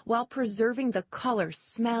value while preserving the color,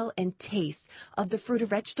 smell, and taste of the fruit or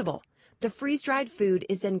vegetable. The freeze-dried food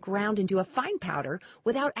is then ground into a fine powder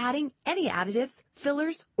without adding any additives,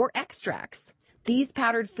 fillers, or extracts. These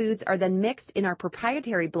powdered foods are then mixed in our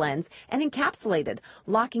proprietary blends and encapsulated,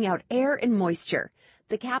 locking out air and moisture.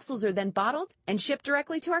 The capsules are then bottled and shipped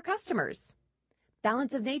directly to our customers.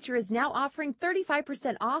 Balance of Nature is now offering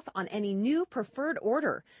 35% off on any new preferred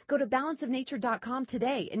order. Go to balanceofnature.com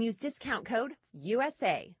today and use discount code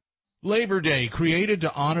USA. Labor Day, created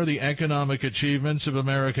to honor the economic achievements of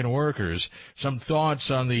American workers. Some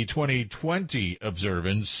thoughts on the 2020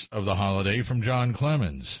 observance of the holiday from John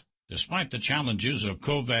Clemens. Despite the challenges of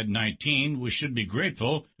COVID-19, we should be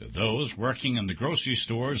grateful to those working in the grocery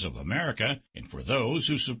stores of America and for those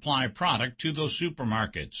who supply product to those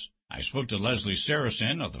supermarkets. I spoke to Leslie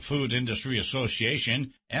Saracen of the Food Industry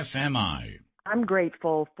Association, FMI. I'm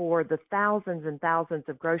grateful for the thousands and thousands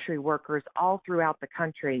of grocery workers all throughout the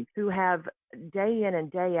country who have day in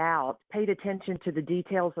and day out paid attention to the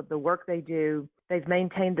details of the work they do. They've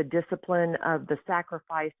maintained the discipline of the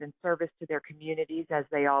sacrifice and service to their communities, as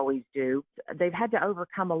they always do. They've had to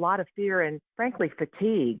overcome a lot of fear and, frankly,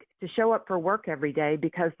 fatigue to show up for work every day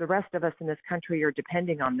because the rest of us in this country are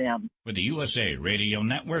depending on them. For the USA Radio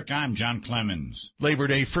Network, I'm John Clemens. Labor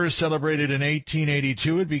Day, first celebrated in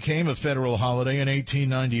 1882, it became a federal holiday in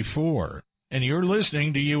 1894. And you're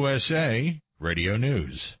listening to USA Radio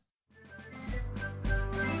News.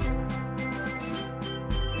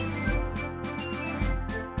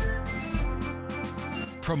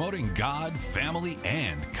 Promoting God, family,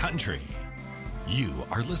 and country. You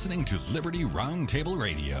are listening to Liberty Roundtable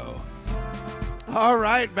Radio. All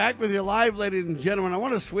right, back with you live, ladies and gentlemen. I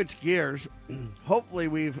want to switch gears. Hopefully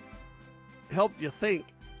we've helped you think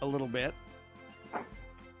a little bit.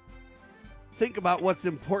 Think about what's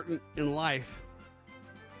important in life.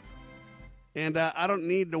 And I don't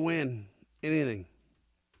need to win anything.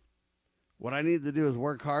 What I need to do is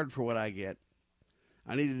work hard for what I get.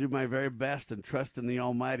 I need to do my very best and trust in the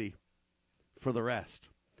Almighty for the rest.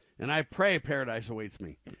 And I pray paradise awaits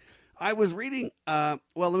me. I was reading, let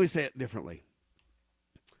me say it differently.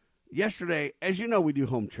 Yesterday, as you know, we do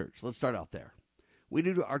home church. Let's start out there. We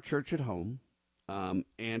do our church at home,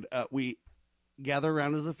 and we gather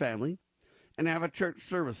around as a family and have a church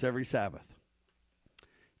service every Sabbath.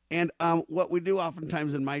 And what we do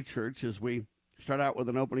oftentimes in my church is we start out with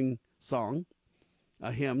an opening song,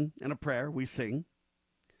 a hymn, and a prayer. We sing.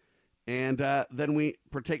 And then we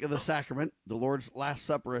partake of the sacrament, the Lord's Last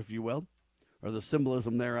Supper, if you will, or the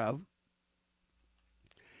symbolism thereof.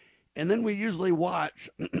 And then we usually watch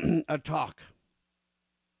a talk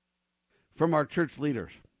from our church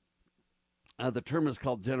leaders. The term is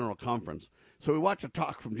called General Conference. So we watch a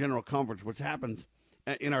talk from General Conference, which happens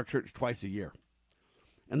in our church twice a year.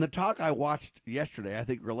 And the talk I watched yesterday, I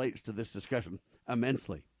think, relates to this discussion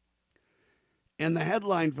immensely. And the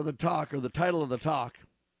headline for the talk, or the title of the talk,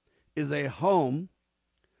 is A Home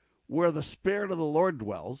Where the Spirit of the Lord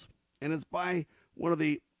Dwells, and it's by one of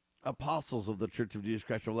the apostles of the Church of Jesus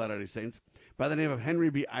Christ of Latter-day Saints by the name of Henry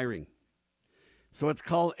B. Eyring. So it's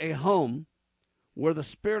called A Home Where the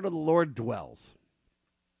Spirit of the Lord Dwells.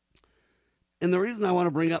 And the reason I want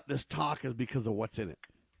to bring up this talk is because of what's in it.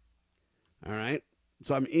 All right?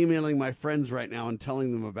 So I'm emailing my friends right now and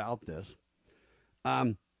telling them about this.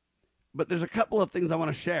 But there's a couple of things I want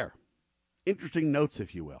to share. Interesting notes,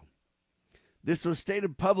 if you will. This was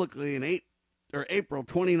stated publicly in April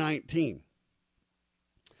 2019,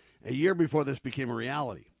 a year before this became a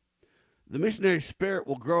reality. The missionary spirit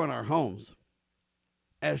will grow in our homes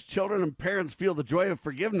as children and parents feel the joy of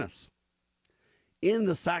forgiveness in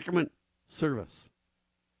the sacrament service.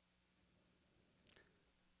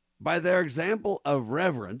 By their example of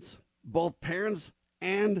reverence, both parents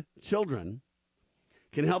and children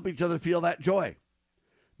can help each other feel that joy.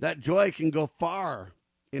 That joy can go far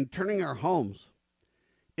in turning our homes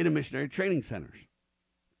into missionary training centers.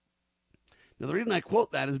 Now, the reason I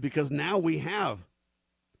quote that is because now we have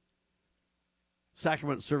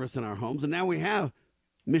sacrament service in our homes, and now we have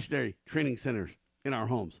missionary training centers in our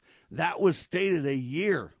homes. That was stated a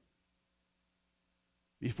year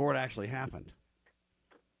before it actually happened.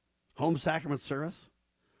 Home sacrament service,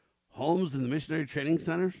 homes in the missionary training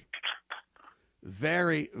centers.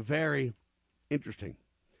 Very, very interesting.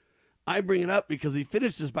 I bring it up because he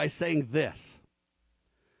finishes by saying this.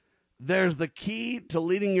 There's the key to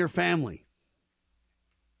leading your family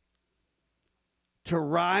to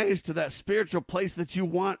rise to that spiritual place that you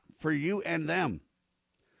want for you and them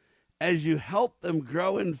as you help them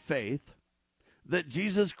grow in faith that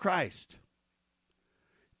Jesus Christ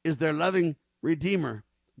is their loving Redeemer.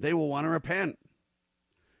 They will want to repent.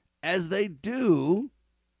 As they do,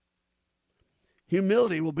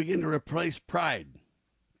 humility will begin to replace pride.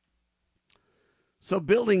 So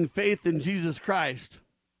building faith in Jesus Christ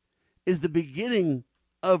is the beginning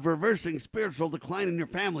of reversing spiritual decline in your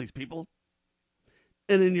families, people,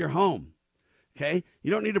 and in your home. Okay?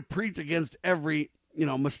 You don't need to preach against every,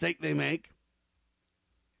 mistake they make.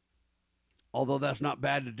 Although that's not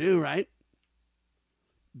bad to do, right?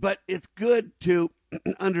 But it's good to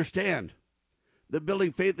understand that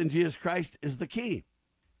building faith in Jesus Christ is the key.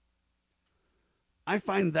 I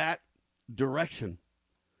find that direction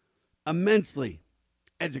immensely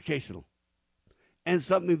educational and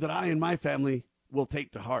something that I and my family will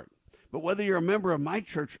take to heart. But whether you're a member of my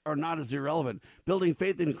church or not is irrelevant. Building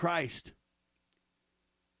faith in Christ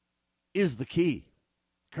is the key.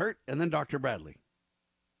 Kurt, and then Dr. Bradley.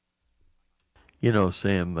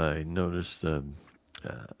 Sam, I noticed,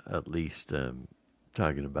 at least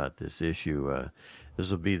talking about this issue, this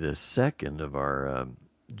will be the second of our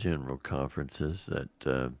general conferences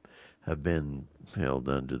that have been held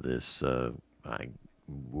under this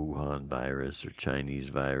Wuhan virus or Chinese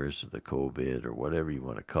virus or the COVID or whatever you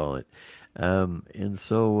want to call it. And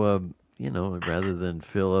so, rather than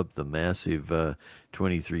fill up the massive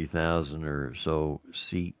 23,000 or so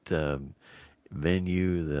seat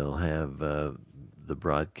venue, they'll have the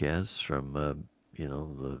broadcasts from,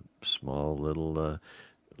 the small little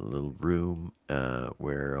room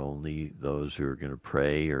where only those who are going to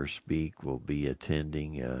pray or speak will be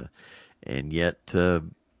attending. And yet,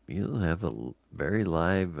 you'll have a very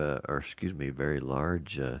very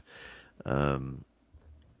large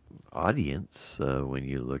audience when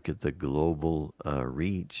you look at the global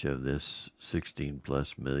reach of this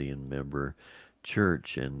 16+ million member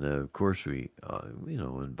church. And of course we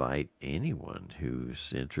invite anyone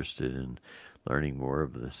who's interested in learning more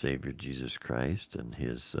of the Savior Jesus Christ and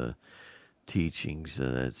his teachings,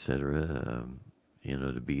 etc.,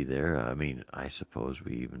 to be there. I mean, I suppose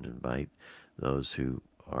we even invite those who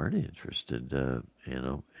aren't interested,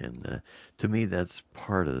 and to me that's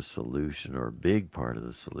part of the solution, or a big part of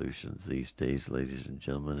the solutions these days, ladies and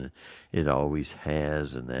gentlemen. It always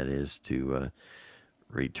has, and that is to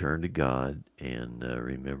return to God and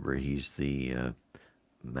remember he's the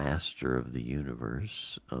master of the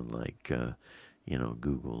universe, unlike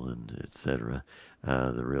Google and etc.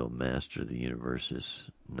 The real master of the universe is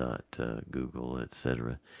not Google,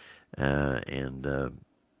 etc.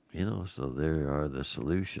 So there are the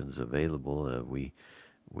solutions available.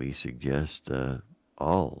 We suggest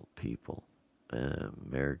all people,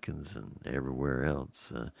 Americans and everywhere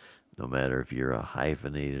else, no matter if you're a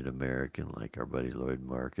hyphenated American like our buddy Lloyd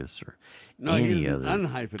Marcus or any other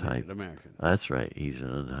unhyphenated type. American. That's right, he's an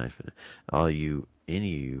unhyphenated.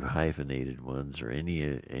 Any of you hyphenated ones or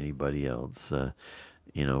anybody else,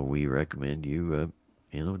 we recommend you,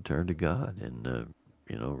 turn to God and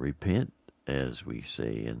repent, as we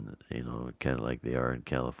say, and kind of like they are in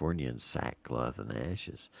California, in sackcloth and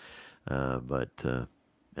ashes. But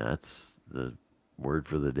that's the word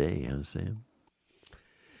for the day, huh, Sam?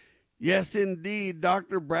 Yes, indeed,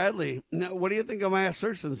 Dr. Bradley. Now, what do you think of my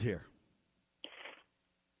assertions here?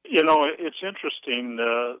 It's interesting.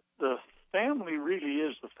 The family really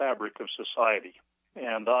is the fabric of society.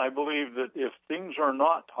 And I believe that if things are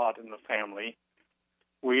not taught in the family,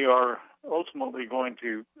 we are ultimately going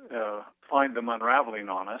to find them unraveling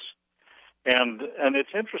on us. And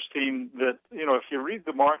it's interesting that, if you read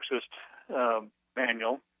the Marxist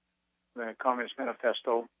manual, the Communist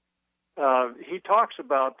Manifesto, he talks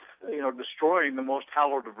about, destroying the most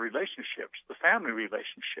hallowed of relationships, the family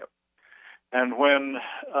relationship. And when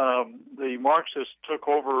the Marxists took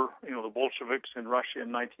over, the Bolsheviks in Russia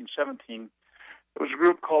in 1917, there was a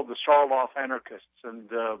group called the Sarlov anarchists.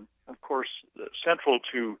 And, of course, central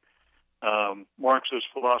to Marx's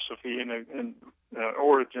philosophy and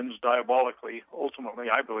origins, diabolically, ultimately,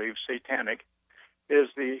 I believe, satanic, is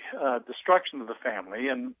the destruction of the family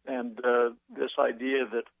and this idea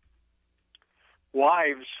that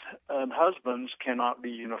wives and husbands cannot be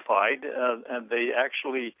unified, and they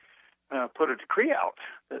actually put a decree out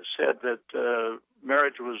that said that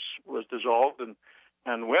marriage was dissolved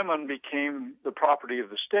and women became the property of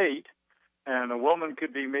the state, and a woman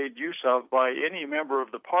could be made use of by any member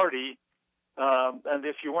of the party, and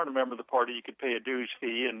if you weren't a member of the party, you could pay a dues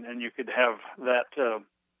fee, and you could have that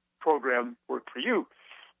program work for you.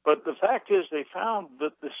 But the fact is, they found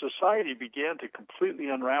that the society began to completely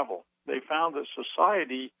unravel. They found that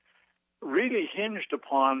society really hinged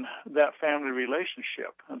upon that family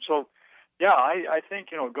relationship. And so, yeah, I think,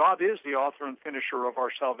 God is the author and finisher of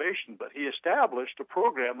our salvation, but he established a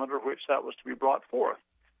program under which that was to be brought forth.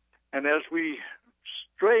 And as we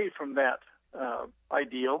stray from that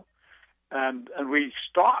ideal and we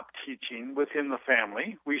stop teaching within the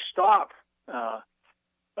family, we stop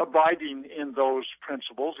abiding in those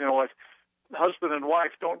principles, if husband and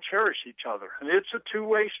wife don't cherish each other. And it's a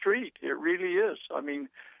two-way street. It really is. I mean,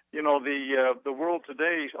 the world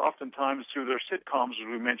today, oftentimes through their sitcoms, as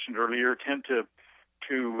we mentioned earlier, tend to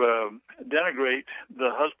denigrate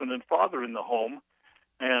the husband and father in the home.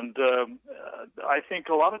 And I think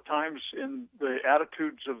a lot of times in the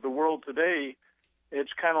attitudes of the world today,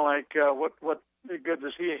 it's kind of like, what good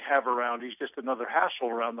does he have around? He's just another hassle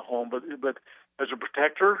around the home. But as a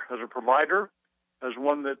protector, as a provider, as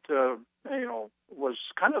one that was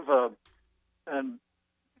kind of a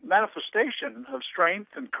manifestation of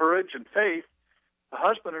strength and courage and faith, a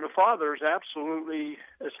husband and a father is absolutely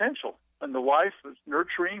essential. And the wife is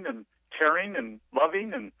nurturing and caring and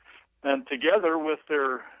loving, and together with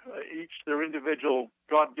their individual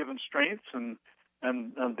God-given strengths and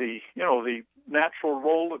the the natural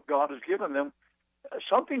role that God has given them,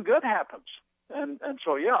 something good happens. And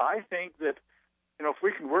so, yeah, I think that if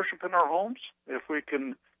we can worship in our homes, if we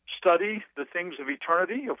can study the things of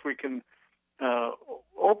eternity, if we can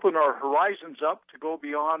open our horizons up to go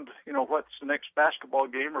beyond, what's the next basketball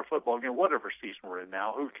game or football game, whatever season we're in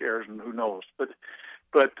now, who cares and who knows? But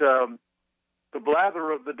the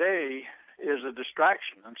blather of the day is a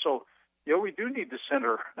distraction. And so, we do need to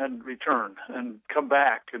center and return and come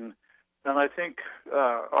back. And I think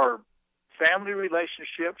our family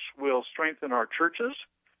relationships will strengthen our churches,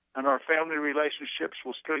 and our family relationships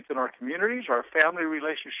will strengthen our communities. Our family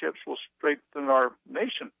relationships will strengthen our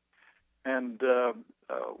nation. And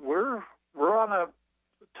we're on a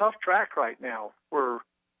tough track right now.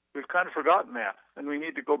 We've kind of forgotten that, and we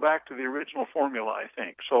need to go back to the original formula, I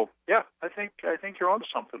think. So, yeah, I think you're onto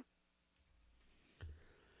something.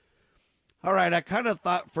 All right, I kind of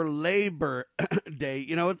thought for Labor Day,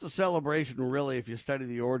 it's a celebration, really, if you study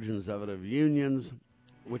the origins of it, of unions,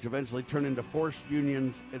 which eventually turn into forced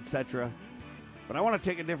unions, etc. But I want to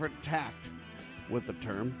take a different tact with the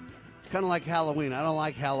term. It's kind of like Halloween. I don't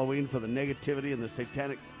like Halloween for the negativity and the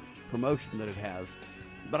satanic promotion that it has.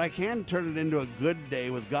 But I can turn it into a good day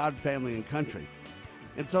with God, family, and country.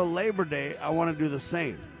 And so Labor Day, I want to do the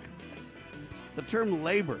same. The term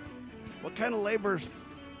labor. What kind of labors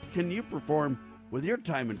can you perform with your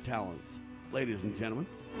time and talents, ladies and gentlemen?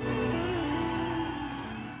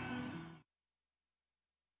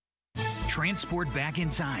 Transport back in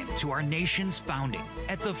time to our nation's founding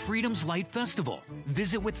at the Freedom's Light Festival.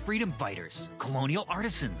 Visit with freedom fighters, colonial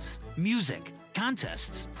artisans, music,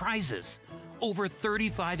 contests, prizes. Over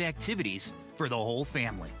 35 activities for the whole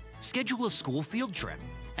family. Schedule a school field trip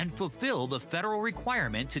and fulfill the federal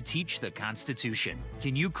requirement to teach the Constitution.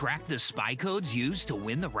 Can you crack the spy codes used to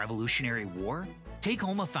win the Revolutionary War? Take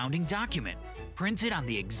home a founding document, printed on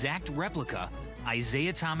the exact replica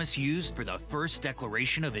Isaiah Thomas used for the first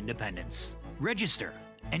Declaration of Independence. Register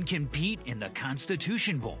and compete in the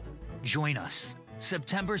Constitution Bowl. Join us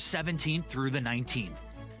September 17th through the 19th.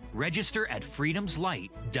 Register at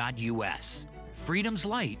freedomslight.us.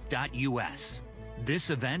 freedomslight.us. This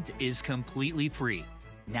event is completely free.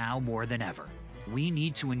 Now more than ever, we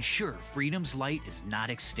need to ensure Freedom's light is not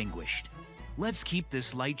extinguished. Let's keep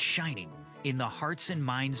this light shining in the hearts and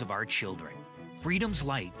minds of our children.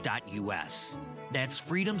 freedomslight.us. That's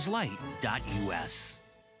freedomslight.us.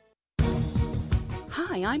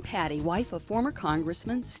 Hi, I'm Patty, wife of former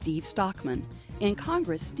Congressman Steve Stockman. In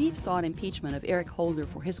Congress, Steve sought impeachment of Eric Holder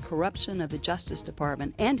for his corruption of the Justice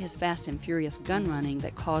Department and his fast and furious gun running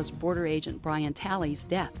that caused border agent Brian Talley's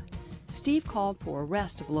death. Steve called for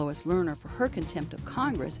arrest of Lois Lerner for her contempt of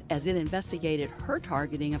Congress as it investigated her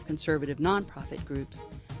targeting of conservative nonprofit groups.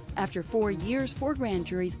 After 4 years, 4 grand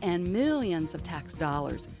juries, and millions of tax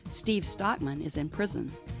dollars, Steve Stockman is in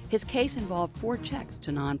prison. His case involved 4 checks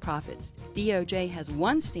to nonprofits. DOJ has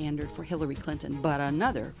one standard for Hillary Clinton, but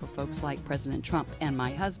another for folks like President Trump and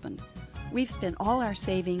my husband. We've spent all our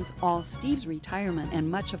savings, all Steve's retirement,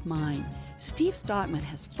 and much of mine. Steve Stockman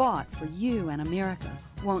has fought for you and America.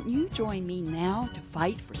 Won't you join me now to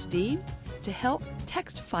fight for Steve? To help,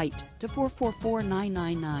 text FIGHT to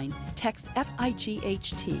 444-999. Text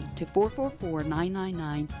FIGHT to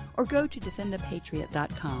 444-999 or go to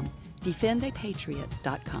defendapatriot.com.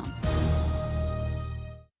 defendapatriot.com.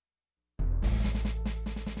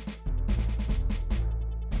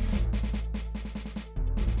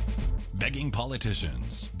 Begging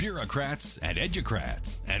politicians, bureaucrats, and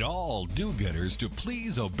educrats, and all do-gooders to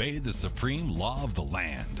please obey the supreme law of the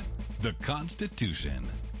land, the Constitution.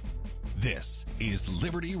 This is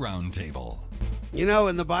Liberty Roundtable. You know,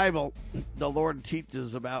 in the Bible, the Lord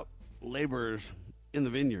teaches about laborers in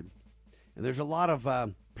the vineyard. And there's a lot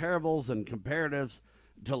of parables and comparatives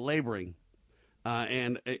to laboring.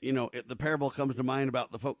 The parable comes to mind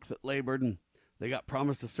about the folks that labored and they got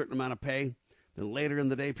promised a certain amount of pay. Then later in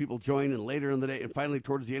the day, people joined, and later in the day, and finally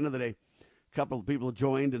towards the end of the day, a couple of people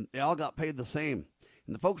joined, and they all got paid the same.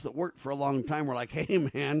 And the folks that worked for a long time were like, hey,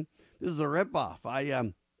 man, this is a ripoff.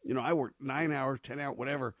 I worked 9 hours, 10 hours,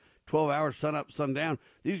 whatever, 12 hours, sun up, sun down.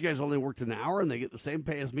 These guys only worked an hour, and they get the same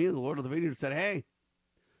pay as me. And the Lord of the vineyard said, hey,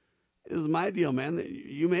 this is my deal, man.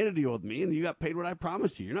 You made a deal with me, and you got paid what I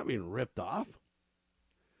promised you. You're not being ripped off.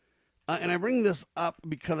 And I bring this up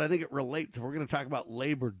because I think it relates. If we're going to talk about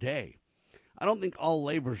Labor Day, I don't think all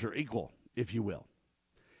labors are equal, if you will.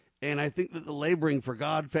 And I think that the laboring for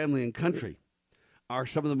God, family, and country are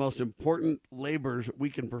some of the most important labors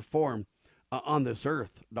we can perform on this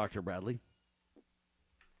earth, Dr. Bradley.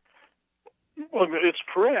 Well, it's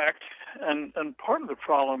correct. And part of the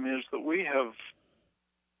problem is that we have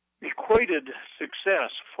equated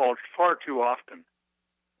success far too often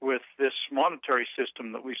with this monetary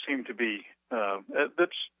system that we seem to be,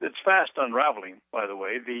 it's fast unraveling, by the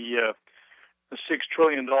way. The $6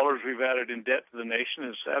 trillion we've added in debt to the nation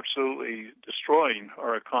is absolutely destroying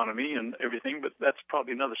our economy and everything, but that's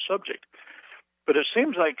probably another subject. But it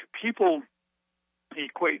seems like people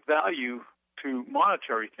equate value to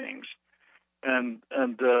monetary things, and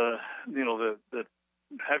the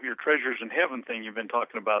have your treasures in heaven thing you've been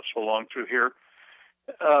talking about so long through here.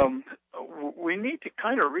 We need to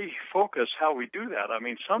kind of refocus how we do that. I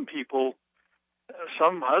mean, some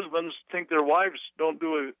husbands think their wives don't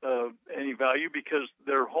do any value because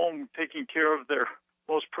they're home taking care of their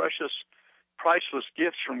most precious, priceless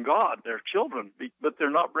gifts from God, their children, but they're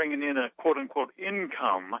not bringing in a quote-unquote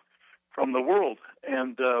income from the world.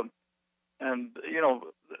 And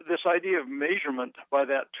this idea of measurement by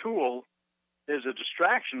that tool is a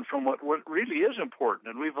distraction from what really is important.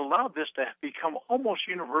 And we've allowed this to become almost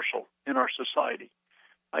universal in our society.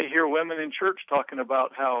 I hear women in church talking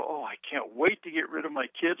about how, I can't wait to get rid of my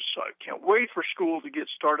kids. So I can't wait for school to get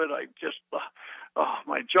started.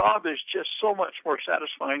 My job is just so much more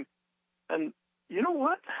satisfying. And you know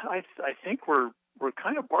what? I think we're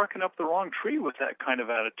kind of barking up the wrong tree with that kind of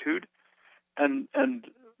attitude. And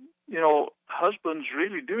husbands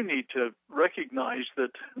really do need to recognize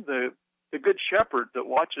that the good shepherd that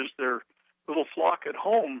watches their little flock at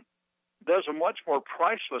home does a much more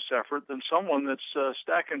priceless effort than someone that's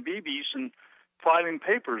stacking BBs and filing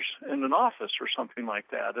papers in an office or something like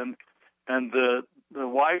that. And the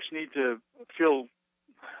wives need to feel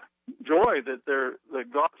joy that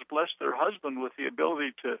God's blessed their husband with the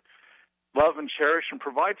ability to love and cherish and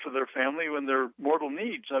provide for their family when their mortal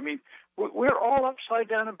needs. I mean, we're all upside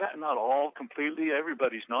down and back. Not all completely.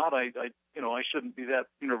 Everybody's not. I shouldn't be that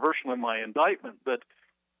universal in my indictment, but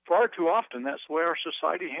far too often that's the way our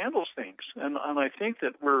society handles things. And I think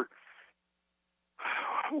that we're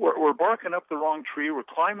barking up the wrong tree. We're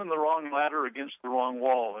climbing the wrong ladder against the wrong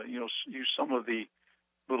wall. Use some of the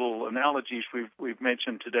little analogies we've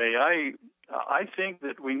mentioned today. I think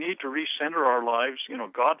that we need to recenter our lives,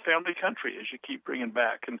 God, family, country, as you keep bringing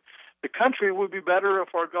back. And the country would be better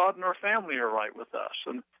if our God and our family are right with us.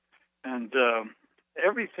 And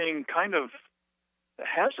everything kind of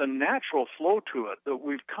has a natural flow to it that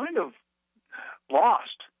we've kind of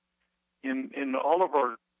lost in all of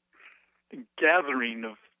our gathering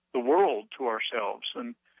of the world to ourselves.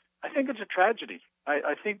 And I think it's a tragedy.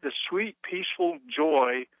 I think the sweet, peaceful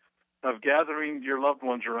joy of gathering your loved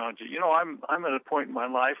ones around you. I'm at a point in my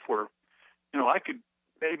life where, I could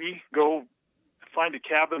maybe go find a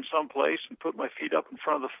cabin someplace and put my feet up in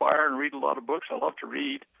front of the fire and read a lot of books. I love to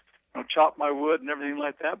read, chop my wood and everything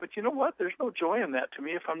like that. But you know what? There's no joy in that to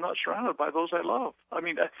me if I'm not surrounded by those I love.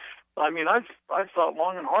 I've thought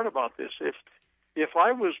long and hard about this. If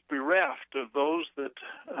I was bereft of those that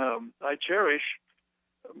I cherish,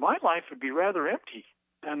 my life would be rather empty.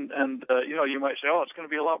 And you might say, it's going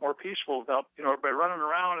to be a lot more peaceful without, everybody running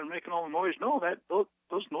around and making all the noise. No,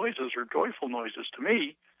 those noises are joyful noises to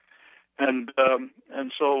me. And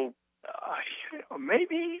so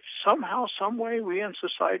maybe somehow, some way, we in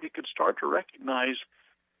society could start to recognize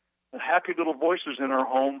happy little voices in our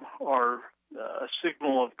home are a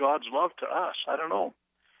signal of God's love to us. I don't know.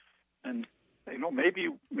 And,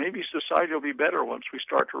 maybe society will be better once we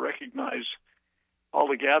start to recognize all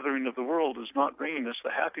the gathering of the world is not bringing us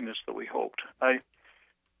the happiness that we hoped. I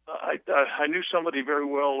knew somebody very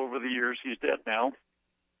well over the years. He's dead now.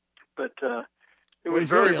 But it was he's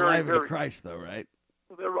very, really alive very, in Christ, though, right?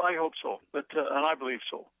 I hope so, and I believe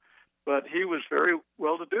so. But he was very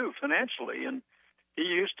well-to-do financially, and he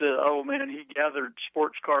used to. He gathered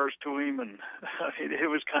sports cars to him, and it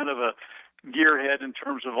was kind of a gearhead in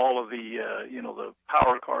terms of all of the the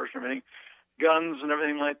power cars and everything, guns and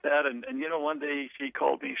everything like that. And one day he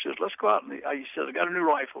called me. He says, "Let's go out." And he said, "I got a new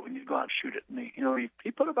rifle. We need to go out and shoot it." And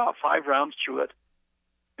he put about 5 rounds through it,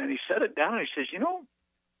 and he set it down. And he says,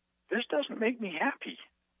 "This doesn't make me happy."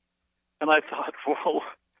 And I thought, well,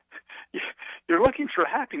 you're looking for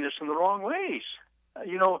happiness in the wrong ways,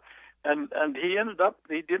 And he ended up,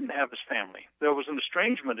 he didn't have his family. There was an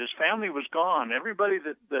estrangement. His family was gone. Everybody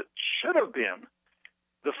that should have been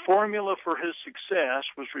the formula for his success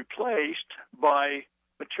was replaced by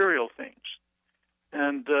material things.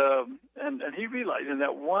 And he realized in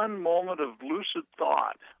that one moment of lucid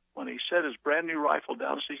thought, when he set his brand new rifle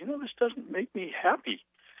down, he says, this doesn't make me happy.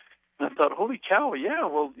 And I thought, holy cow,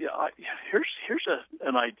 here's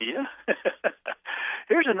an idea.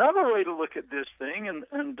 Here's another way to look at this thing.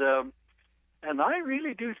 And I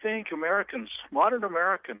really do think modern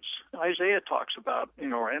Americans, Isaiah talks about,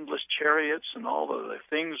 our endless chariots and all of the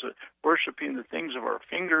things, worshiping the things of our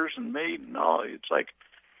fingers and made and all. It's like,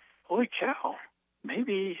 holy cow,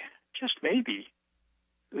 maybe, just maybe,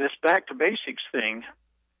 this back to basics thing,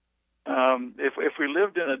 if we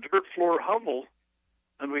lived in a dirt floor hovel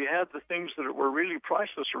and we had the things that were really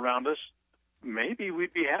priceless around us, maybe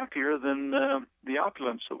we'd be happier than the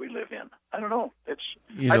opulence that we live in. I don't know. I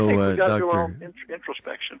think we've got to do our own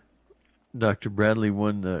introspection. Dr. Bradley,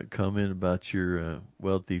 one comment about your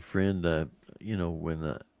wealthy friend.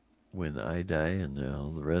 When I die and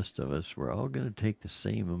all the rest of us, we're all going to take the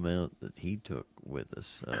same amount that he took with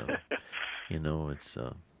us. It's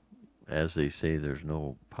as they say, there's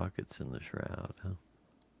no pockets in the shroud. Huh?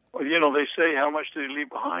 Well, they say, how much did he leave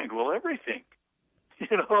behind? Well, everything.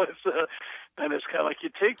 And it's kind of like you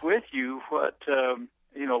take with you what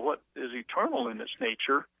is eternal in its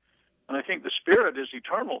nature, and I think the spirit is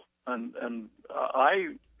eternal, and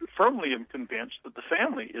I firmly am convinced that the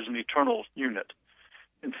family is an eternal unit.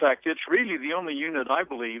 In fact, it's really the only unit I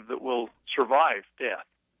believe that will survive death.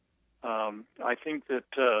 I think that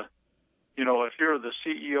if you're the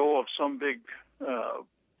CEO of some big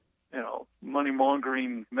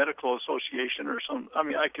money-mongering medical association or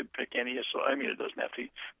I could pick any. So, it doesn't have to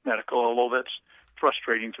be medical, although that's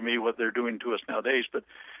frustrating to me what they're doing to us nowadays. But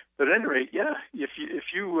at any rate, if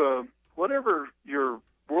you whatever your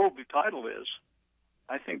worldly title is,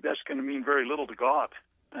 I think that's going to mean very little to God.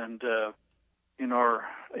 And in our,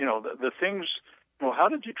 the things, how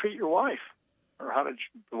did you treat your wife? Or how did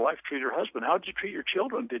the wife treat her husband? How did you treat your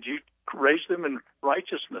children? Did you raise them in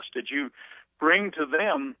righteousness? Did you bring to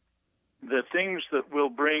them the things that will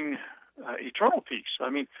bring eternal peace?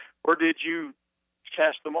 Or did you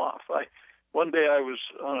cast them off? One day I was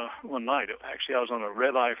one night, actually, I was on a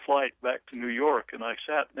red-eye flight back to New York, and I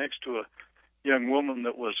sat next to a young woman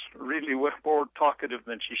that was really more talkative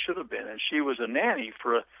than she should have been, and she was a nanny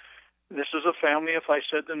for this is a family, if I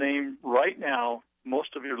said the name right now,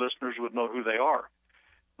 most of your listeners would know who they are.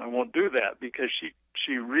 I won't do that because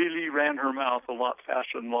she really ran her mouth a lot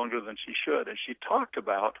faster and longer than she should, and she talked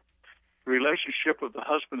about the relationship with the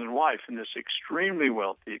husband and wife in this extremely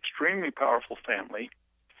wealthy, extremely powerful family,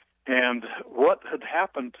 and what had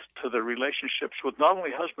happened to the relationships with not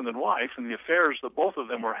only husband and wife and the affairs that both of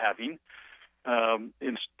them were having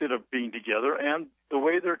instead of being together, and the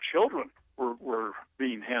way their children were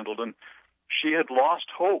being handled. And she had lost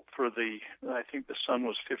hope for I think the son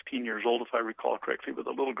was 15 years old, if I recall correctly, but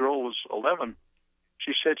the little girl was 11.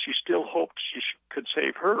 She said she still hoped she could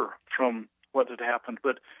save her from what had happened.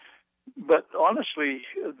 But But honestly,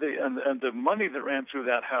 the money that ran through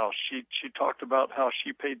that house, she talked about how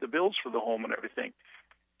she paid the bills for the home and everything.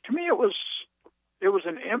 To me, it was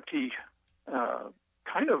an empty,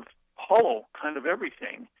 kind of hollow kind of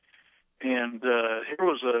everything. And here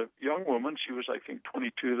was a young woman. She was, I think,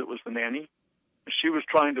 22. That was the nanny. She was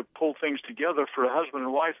trying to pull things together for a husband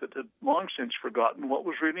and wife that had long since forgotten what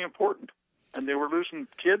was really important, and they were losing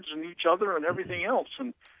kids and each other and everything else.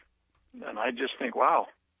 And I just think, wow.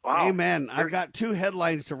 Amen. I've got two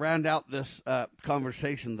headlines to round out this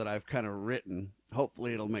conversation that I've kind of written.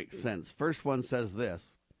 Hopefully it'll make sense. First one says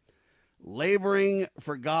this: laboring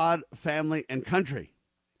for God, family, and country.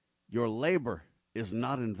 Your labor is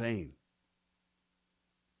not in vain.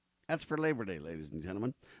 That's for Labor Day, ladies and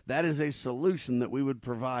gentlemen. That is a solution that we would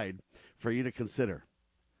provide for you to consider.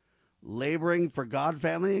 Laboring for God,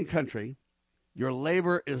 family, and country. Your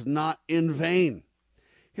labor is not in vain.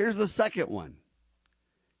 Here's the second one.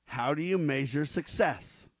 How do you measure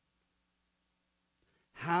success?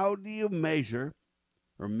 How do you measure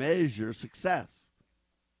success?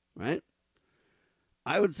 Right?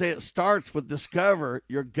 I would say it starts with discover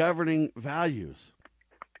your governing values.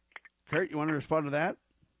 Kurt, you want to respond to that?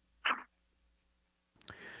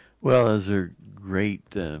 Well, those are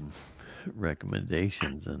great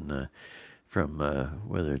recommendations, and from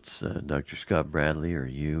whether it's Dr. Scott Bradley or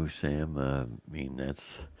you, Sam, I mean,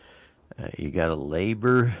 that's you got to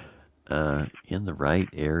labor in the right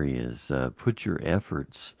areas. Put your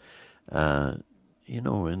efforts, in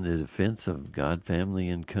the defense of God, family,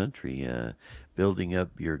 and country. Building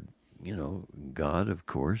up your, God, of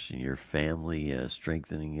course, and your family,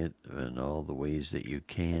 strengthening it in all the ways that you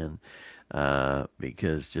can.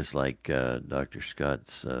 Because just like Dr.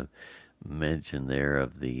 Scott's mentioned there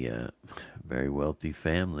of the very wealthy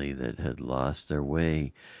family that had lost their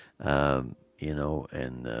way, and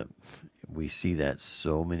we see that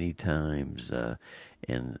so many times,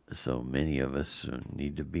 and so many of us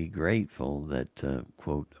need to be grateful that,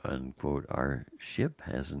 quote unquote, our ship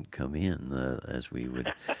hasn't come in as we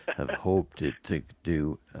would have hoped it to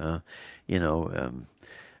do.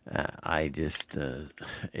 I just,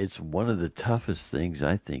 it's one of the toughest things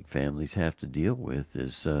I think families have to deal with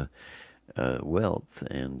is wealth.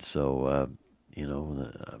 And so,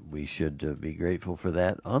 we should be grateful for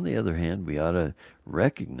that. On the other hand, we ought to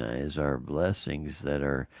recognize our blessings that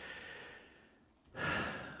are,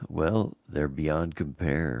 well, they're beyond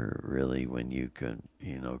compare, really, when you can,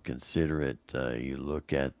 consider it. You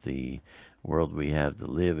look at the world we have to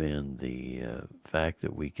live in, the fact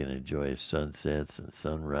that we can enjoy sunsets and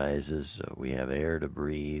sunrises, we have air to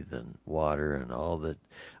breathe and water and all that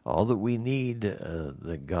we need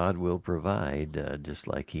that God will provide, just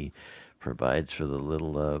like He provides for the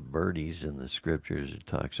little birdies in the scriptures. It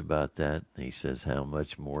talks about that. He says, how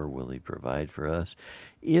much more will He provide for us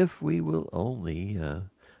if we will only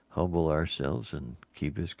humble ourselves and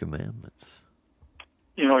keep His commandments.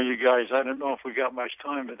 You guys, I don't know if we got much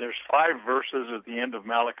time, but there's 5 verses at the end of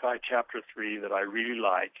Malachi chapter 3 that I really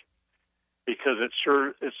like, because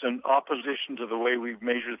it's in opposition to the way we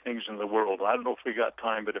measure things in the world. I don't know if we got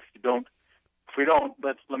time, but if we don't,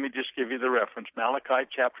 let me just give you the reference. Malachi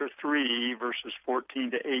chapter 3, verses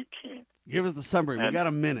 14 to 18. Give us the summary. We got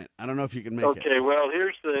a minute. I don't know if you can make it. Okay, well,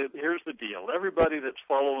 here's the deal. Everybody that's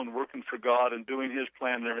following, working for God and doing His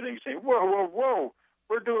plan and everything, saying, whoa,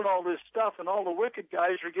 we're doing all this stuff, and all the wicked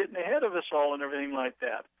guys are getting ahead of us all and everything like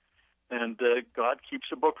that. And God keeps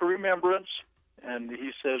a book of remembrance, and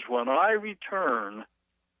He says, when I return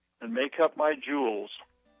and make up my jewels,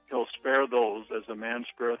 He'll spare those as a man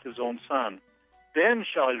spareth his own son. Then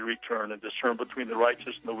shall He return and discern between the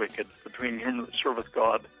righteous and the wicked, between him that serveth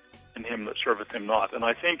God and him that serveth Him not. And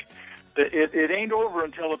I think that it ain't over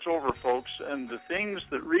until it's over, folks, and the things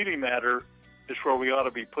that really matter is where we ought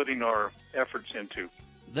to be putting our efforts into.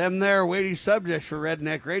 Them there weighty subjects for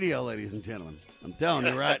Redneck Radio, ladies and gentlemen. I'm telling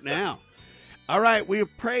you right now. All right, we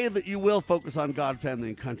pray that you will focus on God, family,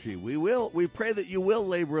 and country. We pray that you will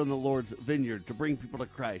labor in the Lord's vineyard to bring people to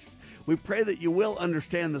Christ. We pray that you will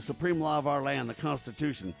understand the supreme law of our land, the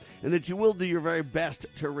Constitution, and that you will do your very best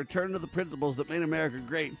to return to the principles that made America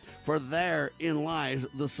great, for therein lies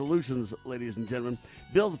the solutions, ladies and gentlemen.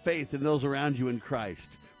 Build faith in those around you in Christ.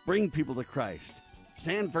 Bring people to Christ.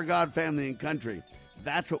 Stand for God, family, and country.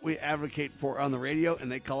 That's what we advocate for on the radio,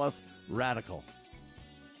 and they call us radical.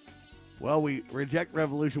 Well, we reject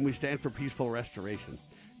revolution. We stand for peaceful restoration.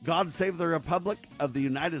 God save the Republic of the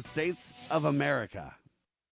United States of America.